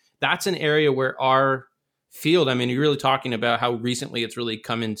think that's an area where our field, I mean, you're really talking about how recently it's really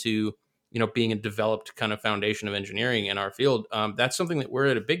come into, being a developed kind of foundation of engineering in our field. That's something that we're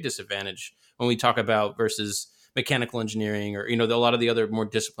at a big disadvantage when we talk about versus mechanical engineering or, a lot of the other more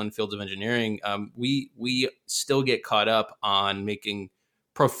disciplined fields of engineering. We still get caught up on making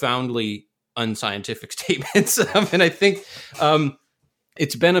profoundly unscientific statements. And I think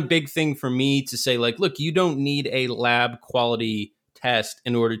it's been a big thing for me to say, like, look, you don't need a lab quality test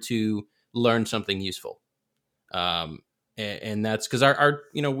in order to learn something useful. And that's because our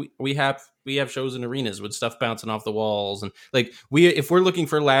we have shows in arenas with stuff bouncing off the walls, and like if we're looking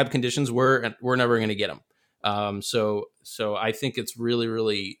for lab conditions, we're never going to get them. So I think it's really,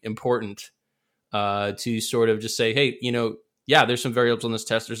 really important to sort of just say, hey, yeah, there's some variables in this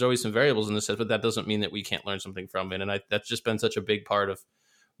test. There's always some variables in this test, but that doesn't mean that we can't learn something from it. And that's just been such a big part of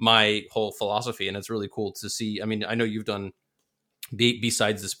my whole philosophy, and it's really cool to see. I mean, I know you've done.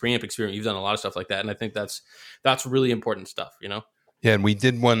 Besides this preamp experiment, you've done a lot of stuff like that, and I think that's really important stuff. Yeah, and we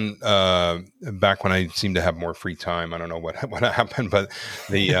did one back when I seemed to have more free time. I don't know what happened, but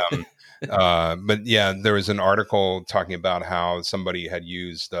but yeah, there was an article talking about how somebody had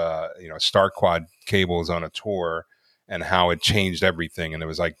used Star Quad cables on a tour and how it changed everything, and it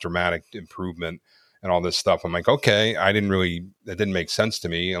was like dramatic improvement and all this stuff. I'm like, okay, that didn't make sense to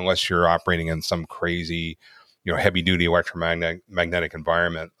me unless you're operating in some crazy heavy duty electromagnetic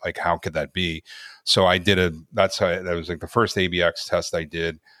environment. Like, how could that be? So I did that was like the first ABX test I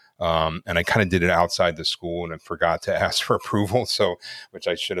did. And I kind of did it outside the school and I forgot to ask for approval. So, which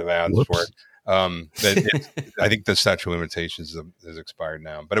I should have asked for it. I think the statute of limitations is expired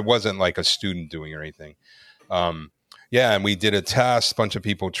now, but it wasn't like a student doing or anything. And we did a test. A bunch of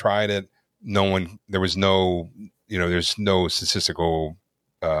people tried it. There was no statistical,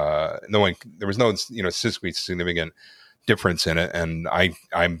 there was no statistically significant difference in it, and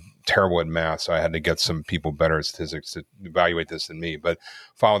I'm terrible at math, so I had to get some people better at statistics to evaluate this than me. But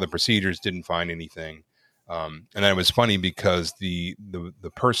follow the procedures, didn't find anything, and then it was funny because the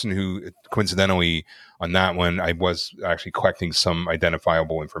person who coincidentally on that one, I was actually collecting some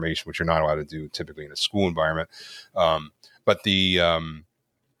identifiable information, which you're not allowed to do typically in a school environment, but the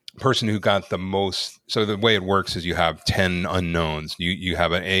person who got the most, so the way it works is you have 10 unknowns. You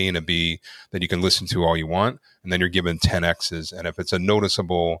have an A and a B that you can listen to all you want, and then you're given 10 X's. And if it's a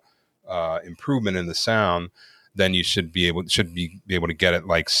noticeable improvement in the sound, then you should be able to get it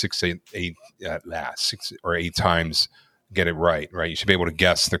like 6 or 8 times, get it right. You should be able to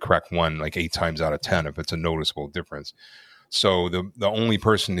guess the correct one like 8 times out of 10 if it's a noticeable difference. So the only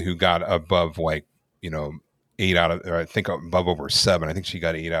person who got above 8 out of, or I think above over 7. I think she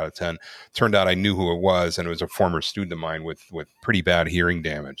got 8 out of 10. Turned out I knew who it was, and it was a former student of mine with pretty bad hearing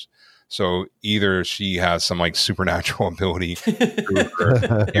damage. So either she has some like supernatural ability through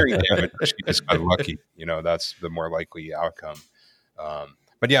her hearing damage, or she just got lucky. That's the more likely outcome.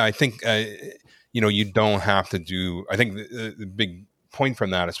 But yeah, I think you don't have to do. I think the big point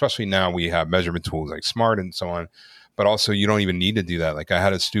from that, especially now we have measurement tools like SMART and so on, but also you don't even need to do that. Like I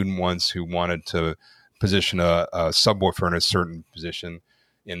had a student once who wanted to position a subwoofer in a certain position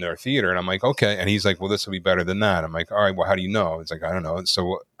in their theater, and I'm like, okay, and he's like, well, this will be better than that. I'm like, all right, well, how do you know? It's like, I don't know.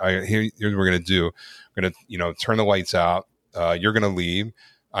 So here's what we're gonna do. We're gonna turn the lights out. You're gonna leave.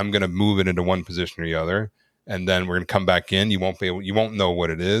 I'm gonna move it into one position or the other, and then we're gonna come back in. You won't know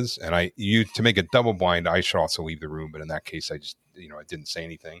what it is. And to make it double blind, I should also leave the room. But in that case, I just I didn't say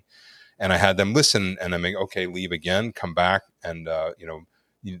anything, and I had them listen, and I'm like, okay, leave again, come back, and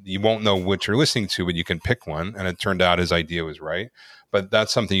you won't know what you're listening to, but you can pick one. And it turned out his idea was right. But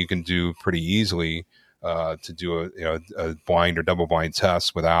that's something you can do pretty easily to do a blind or double blind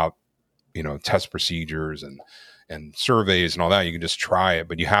test without, test procedures and surveys and all that. You can just try it,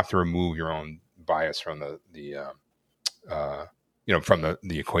 but you have to remove your own bias from from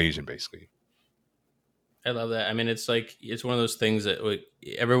the equation, basically. I love that. I mean, it's one of those things that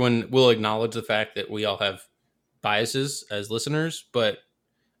everyone will acknowledge the fact that we all have biases as listeners, but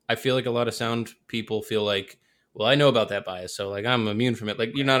I feel like a lot of sound people feel like, well, I know about that bias, so like I'm immune from it.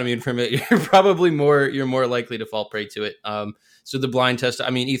 Like you're not immune from it. You're probably more likely to fall prey to it. So the blind test, I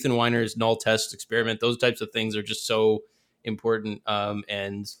mean, Ethan Weiner's null test experiment, those types of things are just so important.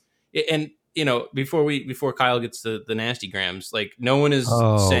 And before Kyle gets the nasty grams, like no one is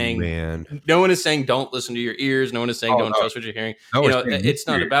saying don't listen to your ears. No one is saying don't trust what you're hearing. It's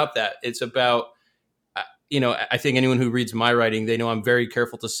not about that. It's about I think anyone who reads my writing, they know I'm very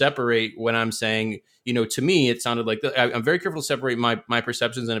careful to separate when I'm saying, to me, it sounded like I'm very careful to separate my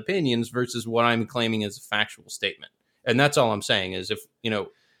perceptions and opinions versus what I'm claiming as a factual statement. And that's all I'm saying is if,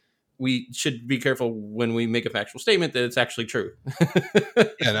 we should be careful when we make a factual statement that it's actually true.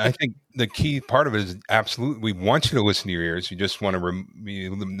 And I think the key part of it is absolutely, we want you to listen to your ears. You just want to,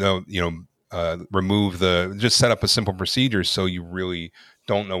 remove just set up a simple procedure so you really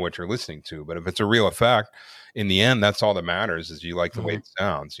don't know what you're listening to. But if it's a real effect, in the end, that's all that matters is you like the way it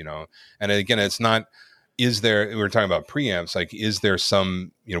sounds, And again, it's not, we were talking about preamps, like, is there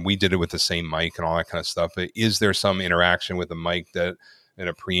some, we did it with the same mic and all that kind of stuff, but is there some interaction with the mic that in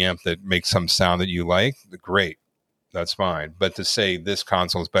a preamp that makes some sound that you like? Great. That's fine. But to say this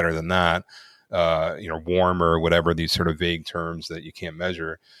console is better than that, warmer, whatever, these sort of vague terms that you can't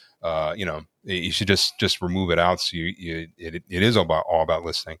measure, you should just remove it out. So it is all about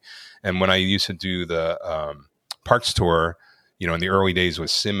listening. And when I used to do the parts tour, in the early days with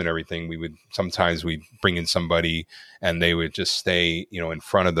SIM and everything, we'd bring in somebody and they would just stay, in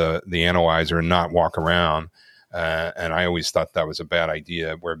front of the analyzer and not walk around. And I always thought that was a bad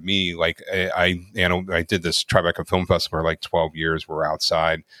idea. Where me, like I did this Tribeca Film Festival for like 12 years. We're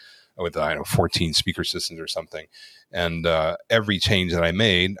outside with 14 speaker systems or something, and every change that I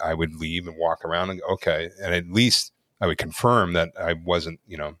made, I would leave and walk around and go, okay, and at least I would confirm that I wasn't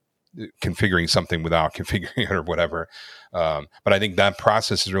configuring something without configuring it or whatever. But I think that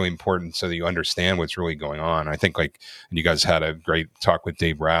process is really important so that you understand what's really going on. I think and you guys had a great talk with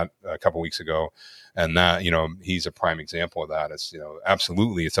Dave Ratt a couple weeks ago. And that, he's a prime example of that. It's,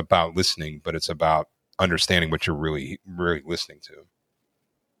 absolutely, it's about listening, but it's about understanding what you're really, really listening to.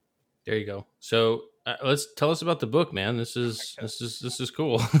 There you go. So tell us about the book, man. This is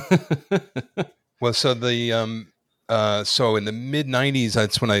cool. Well, so so in the mid '90s,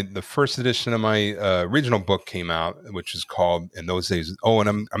 that's when the first edition of my original book came out, which is called in those days. Oh,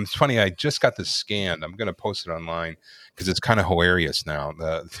 and I'm funny. I just got this scanned. I'm going to post it online because it's kind of hilarious now.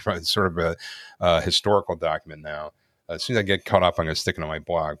 It's sort of a historical document now. As soon as I get caught up, I'm going to stick it on my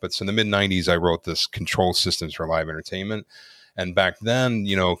blog. But so in the mid '90s, I wrote this Control Systems for Live Entertainment. And back then,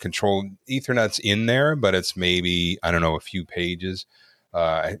 Control Ethernet's in there, but it's maybe, I don't know, a few pages.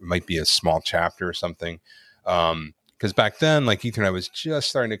 It might be a small chapter or something. Because back then, like, Ethernet was just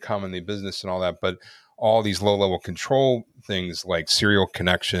starting to come in the business and all that, but all these low-level control things like serial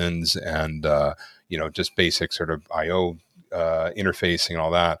connections and, just basic sort of I/O interfacing and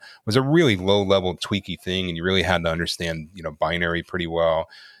all that was a really low-level tweaky thing, and you really had to understand, binary pretty well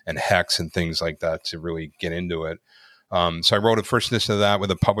and hex and things like that to really get into it. So I wrote a first edition of that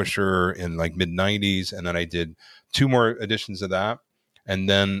with a publisher in like mid-90s, and then I did 2 more editions of that. And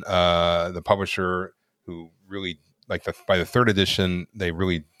then the publisher who really, like by the 3rd edition, they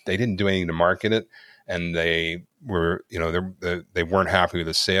didn't do anything to market it, and they were, they weren't happy with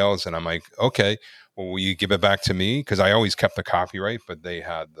the sales. And I'm like, okay, well, will you give it back to me? Because I always kept the copyright, but they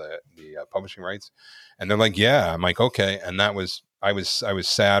had the publishing rights. And they're like, yeah. I'm like, okay. And that was, I was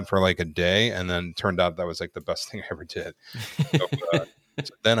sad for like a day, and then turned out that was like the best thing I ever did. So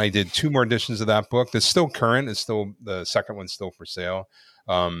then I did 2 more editions of that book. That's still current. It's still, the second one's still for sale.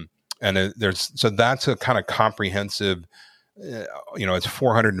 And so that's a kind of comprehensive, it's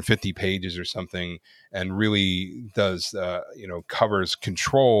 450 pages or something, and really does, covers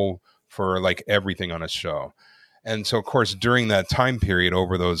control for like everything on a show. And so, of course, during that time period,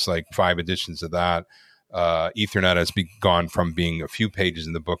 over those like 5 editions of that, Ethernet has gone from being a few pages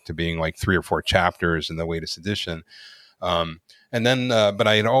in the book to being like 3 or 4 chapters in the latest edition. And then, but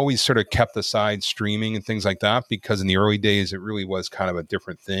I had always sort of kept aside streaming and things like that, because in the early days, it really was kind of a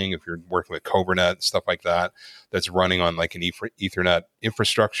different thing. If you're working with CobraNet and stuff like that, that's running on like an Ethernet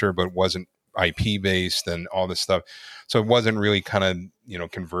infrastructure, but wasn't IP based and all this stuff. So it wasn't really kind of,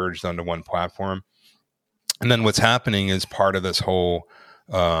 converged onto one platform. And then what's happening is part of this whole,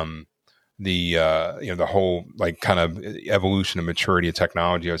 the whole like kind of evolution and maturity of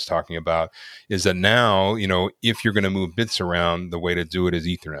technology I was talking about, is that now, if you're going to move bits around, the way to do it is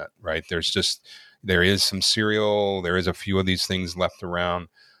Ethernet, right? There is some serial, there is a few of these things left around.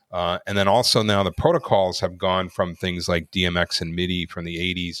 And then also now the protocols have gone from things like DMX and MIDI from the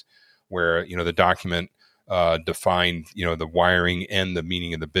 80s, where, the document defined, the wiring and the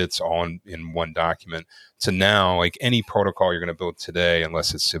meaning of the bits all in one document, to now, like any protocol you're going to build today,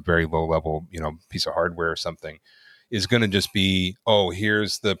 unless it's a very low level, piece of hardware or something, is going to just be, oh,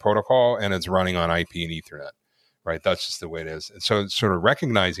 here's the protocol and it's running on IP and Ethernet, right? That's just the way it is. And so sort of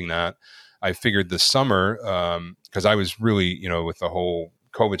recognizing that, I figured this summer, because I was really, with the whole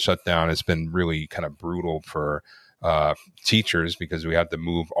COVID shutdown, it's been really kind of brutal for teachers, because we had to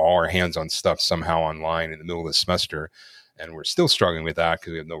move all our hands-on stuff somehow online in the middle of the semester, and we're still struggling with that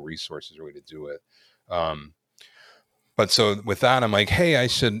because we have no resources really to do it. But so with that, I'm like, hey,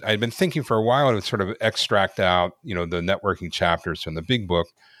 I'd been thinking for a while to sort of extract out, the networking chapters from the big book.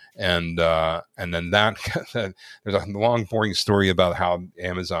 And then that there's a long, boring story about how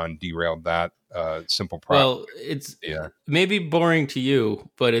Amazon derailed that simple product. Well, it's maybe boring to you,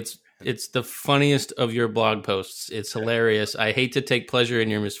 but it's the funniest of your blog posts. It's hilarious. I hate to take pleasure in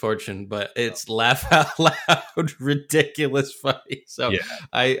your misfortune, but it's laugh out loud, ridiculous funny. So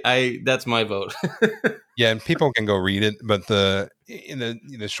I that's my vote. Yeah, and people can go read it, but the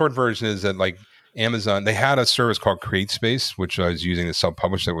short version is that, like, Amazon, they had a service called CreateSpace, which I was using to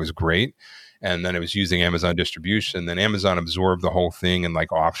self-publish, that was great. And then it was using Amazon distribution. Then Amazon absorbed the whole thing and like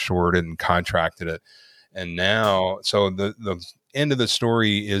offshored it and contracted it. And now, so the end of the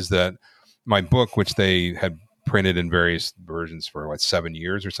story is that my book, which they had printed in various versions for 7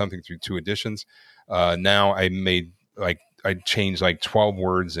 years or something through 2 editions, now I changed like 12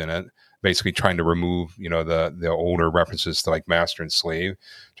 words in it, basically trying to remove, the older references to like master and slave,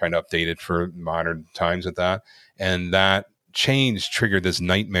 trying to update it for modern times with that. And that change triggered this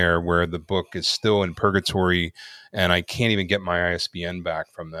nightmare where the book is still in purgatory and I can't even get my ISBN back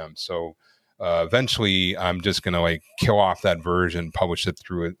from them. So eventually I'm just going to kill off that version, publish it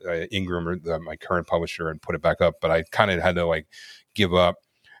through Ingram, or my current publisher, and put it back up. But I kind of had to give up.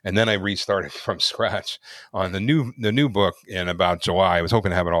 And then I restarted from scratch on the new book in about July. I was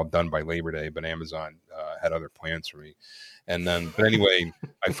hoping to have it all done by Labor Day, but Amazon had other plans for me. But anyway,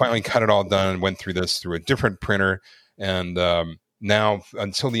 I finally got it all done and went through this through a different printer. And now,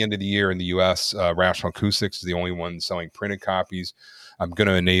 until the end of the year in the U.S., Rational Acoustics is the only one selling printed copies. I'm going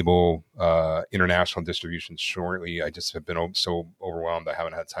to enable international distribution shortly. I just have been so overwhelmed I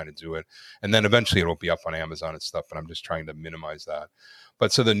haven't had time to do it. And then eventually it'll be up on Amazon and stuff, but I'm just trying to minimize that.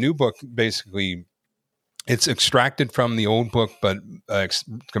 But so the new book, basically, it's extracted from the old book, but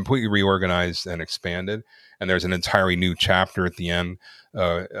completely reorganized and expanded. And there's an entirely new chapter at the end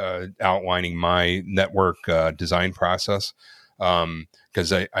outlining my network design process.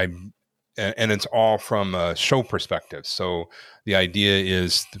 Because and it's all from a show perspective. So the idea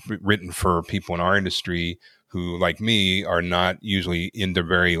is written for people in our industry who, like me, are not usually into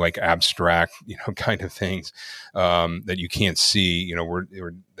very abstract, kind of things that you can't see.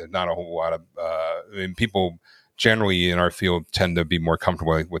 We're not a whole lot of people generally in our field tend to be more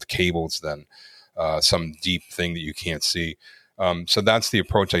comfortable with cables than some deep thing that you can't see. So that's the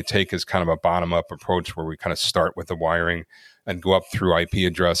approach I take, is kind of a bottom-up approach where we kind of start with the wiring and go up through IP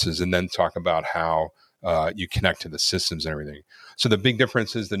addresses and then talk about how you connect to the systems and everything. So the big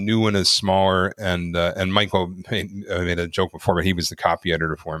difference is the new one is smaller, and Michael made a joke before, but he was the copy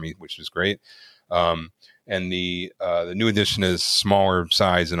editor for me, which was great. And the new edition is smaller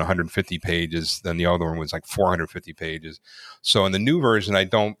size and 150 pages than the other one was 450 pages. So in the new version, I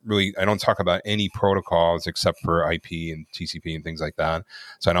don't talk about any protocols except for IP and TCP and things like that.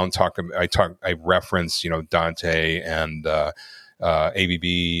 So I reference, Dante and ABB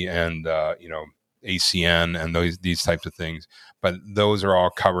and, ACN and these types of things. But those are all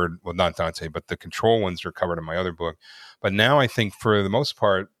covered. Well, not Dante, but the control ones are covered in my other book. But now I think for the most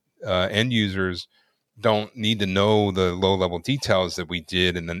part, end users don't need to know the low-level details that we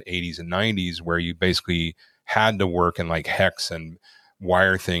did in the 80s and 90s, where you basically had to work in hex and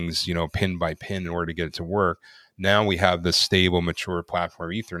wire things, pin by pin in order to get it to work. Now we have this stable, mature platform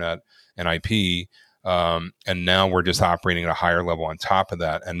Ethernet and IP, and now we're just operating at a higher level on top of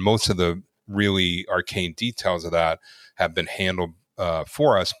that. And most of the really arcane details of that have been handled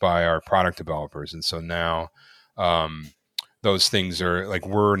for us by our product developers. And so now those things are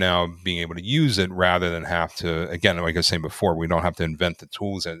we're now being able to use it rather than have to, again, like I was saying before, we don't have to invent the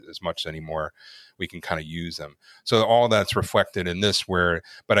tools as much anymore. We can kind of use them. So all that's reflected in this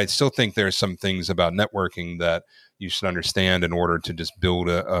but I still think there's some things about networking that you should understand in order to just build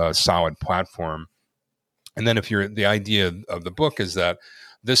a solid platform. And then the idea of the book is that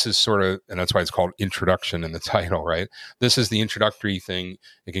this is sort of, and that's why it's called introduction in the title, right? This is the introductory thing.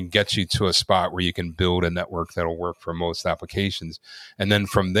 It can get you to a spot where you can build a network that'll work for most applications. And then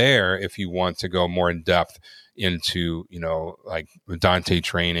from there, if you want to go more in depth into, Dante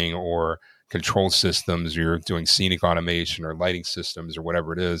training or control systems, you're doing scenic automation or lighting systems or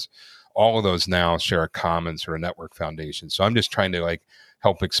whatever it is, all of those now share a common sort of network foundation. So I'm just trying to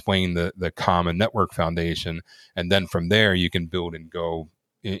help explain the common network foundation. And then from there, you can build and go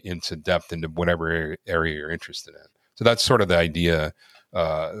into depth into whatever area you're interested in. So that's sort of the idea,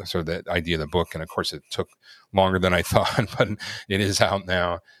 of the book. And of course, it took longer than I thought, but it is out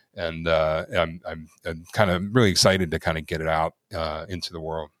now. and I'm kind of really excited to kind of get it out into the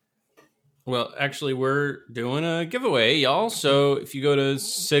world. Well, actually, we're doing a giveaway, y'all. So if you go to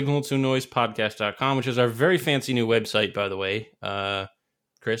signaltonoisepodcast.com, which is our very fancy new website, by the way,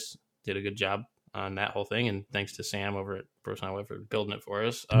 Chris did a good job on that whole thing. And thanks to Sam over at ProSound Web for building it for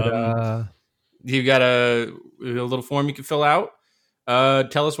us. You got a little form you can fill out.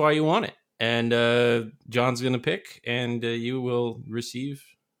 Tell us why you want it. And John's going to pick, and you will receive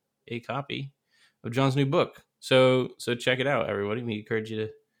a copy of John's new book. So check it out, everybody. We encourage you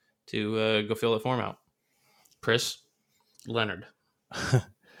to go fill that form out. Chris Leonard.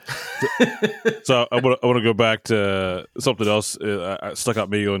 So I want to go back to something else stuck out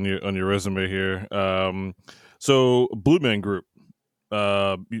me on your resume here. So Blue Man Group.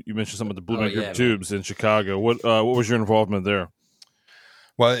 You mentioned some of the Blue Man Group tubes in Chicago. What was your involvement there?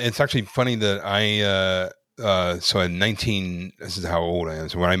 Well, it's actually funny that so at 19, this is how old I am.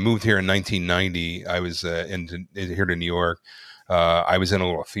 So when I moved here in 1990, I was here to New York. I was in a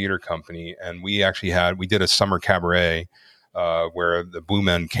little theater company, and we did a summer cabaret where the Blue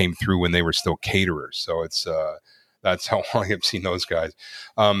Men came through when they were still caterers. So that's how long I've seen those guys.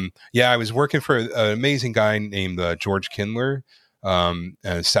 I was working for an amazing guy named George Kindler,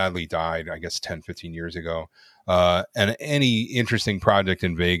 and sadly died, I guess, 10, 15 years ago. And any interesting project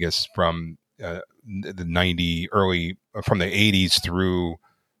in Vegas from the 80s through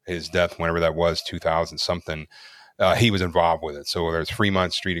his death, whenever that was, 2000 something, he was involved with it. So there's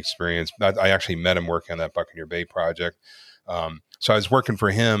Fremont Street Experience. I actually met him working on that Buccaneer Bay project. So I was working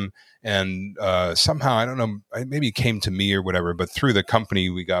for him, and somehow, I don't know, maybe it came to me or whatever, but through the company,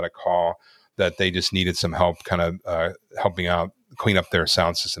 we got a call that they just needed some help kind of helping out, clean up their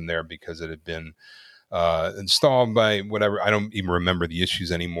sound system there because it had been installed by whatever. I don't even remember the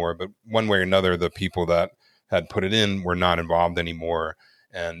issues anymore, but one way or another, the people that had put it in were not involved anymore.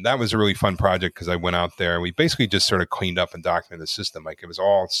 And that was a really fun project because I went out there and we basically just sort of cleaned up and documented the system. Like it was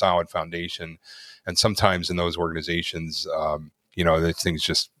all solid foundation. And sometimes in those organizations, these things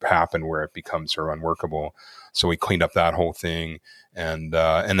just happen where it becomes sort of unworkable. So we cleaned up that whole thing and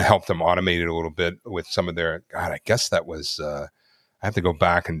helped them automate it a little bit with some of their, God, I guess that was, I have to go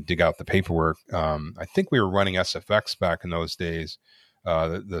back and dig out the paperwork. I think we were running SFX back in those days,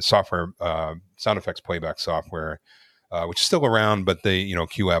 the software, sound effects playback software, which is still around, but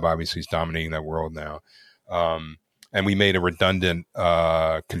QLab obviously is dominating that world now. And we made a redundant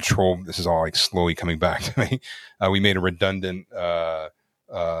control. This is all like slowly coming back to me. We made a redundant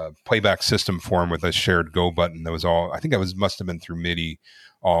playback system for him with a shared go button. That was all, I think must have been through MIDI,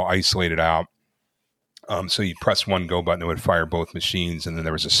 all isolated out. So you press one go button, it would fire both machines. And then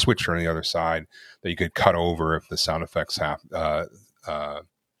there was a switcher on the other side that you could cut over if the sound effects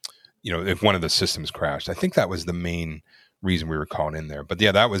if one of the systems crashed. I think that was the main reason we were calling in there. But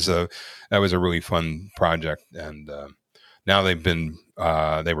yeah, that was a really fun project. And now they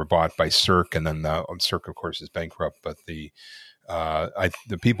were bought by Cirque, and then Cirque, of course, is bankrupt. But the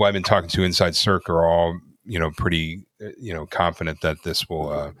people I've been talking to inside Cirque are all pretty confident that this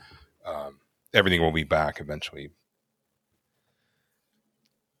will everything will be back eventually.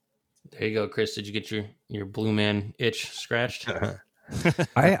 There you go, Chris. Did you get your Blue Man itch scratched?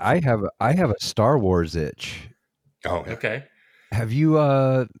 I have a Star Wars itch. Oh, okay. Have you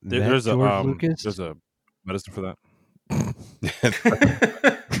there's George Lucas? There's a medicine for that.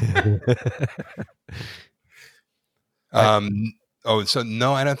 So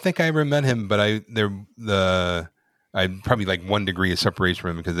no, I don't think I ever met him, but I'm probably like 1 degree of separation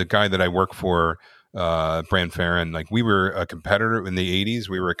from him because the guy that I work for, Bran Farron, like we were a competitor in the 80s.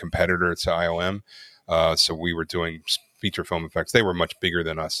 We were a competitor to ILM. So we were doing feature film effects. They were much bigger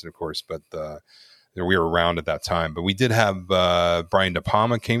than us, of course, but we were around at that time. But we did have Brian De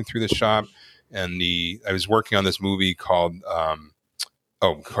Palma came through the shop, and I was working on this movie called we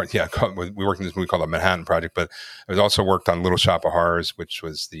worked on this movie called The Manhattan Project. But I was also worked on Little Shop of Horrors, which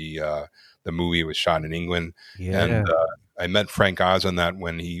was the movie was shot in England. Yeah. And I met Frank Oz on that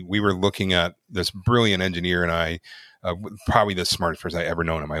when we were looking at this brilliant engineer, and I. Probably the smartest person I ever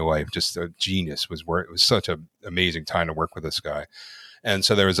known in my life, just a genius. It was such an amazing time to work with this guy. And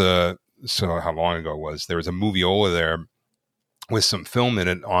so how long ago it was, there was a moviola there with some film in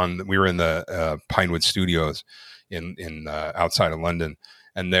it we were in the Pinewood Studios in outside of London.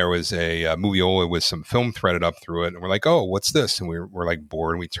 And there was a moviola with some film threaded up through it. And we're like, oh, what's this? And we're like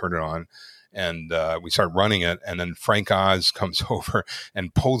bored, and we turn it on. And we start running it. And then Frank Oz comes over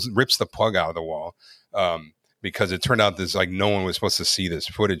and rips the plug out of the wall. Because it turned out this like no one was supposed to see this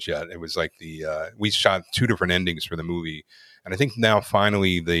footage yet. It was like we shot 2 different endings for the movie, and I think now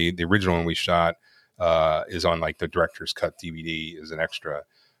finally the original one we shot is on like the director's cut DVD as an extra.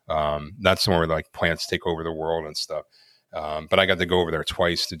 That's the one where like plants take over the world and stuff. But I got to go over there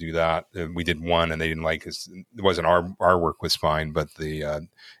twice to do that. We did one, and they didn't like us. It wasn't our work was fine, but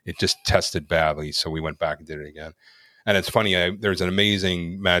it just tested badly. So we went back and did it again. And it's funny. There's an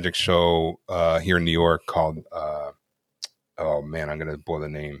amazing magic show here in New York called. Oh man, I'm going to blow the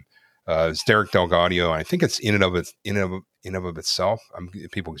name. It's Derek DelGaudio, and I think it's in and of itself.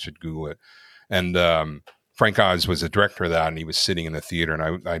 People should Google it. And Frank Oz was the director of that, and he was sitting in the theater,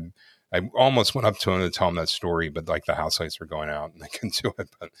 and I almost went up to him to tell him that story, but like the house lights were going out and I couldn't do it.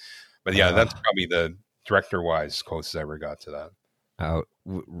 But yeah, that's probably the director wise closest I ever got to that.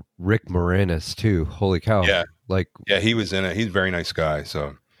 Rick Moranis too. Holy cow. Yeah. Yeah, he was in it. He's a very nice guy.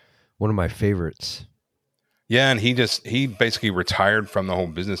 So one of my favorites. Yeah. And he basically retired from the whole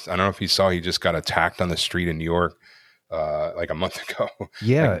business. I don't know if you saw, he just got attacked on the street in New York, like a month ago.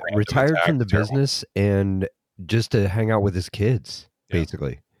 Yeah. Retired from the business and just to hang out with his kids,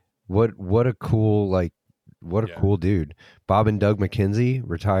 basically. What a cool cool dude. Bob and Doug McKenzie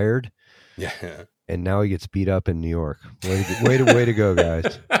retired. Yeah. And now he gets beat up in New York. Way to go,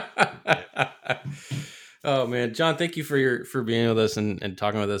 guys. Oh man, John, thank you for being with us and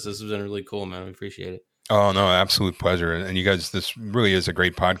talking with us. This has been really cool, man. We appreciate it. Oh no, absolute pleasure. And you guys, this really is a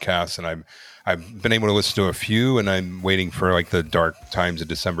great podcast, and I've been able to listen to a few, and I'm waiting for like the dark times of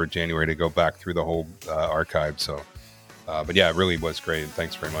December, January to go back through the whole archive. So but yeah, it really was great. And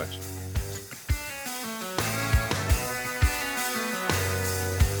thanks very much.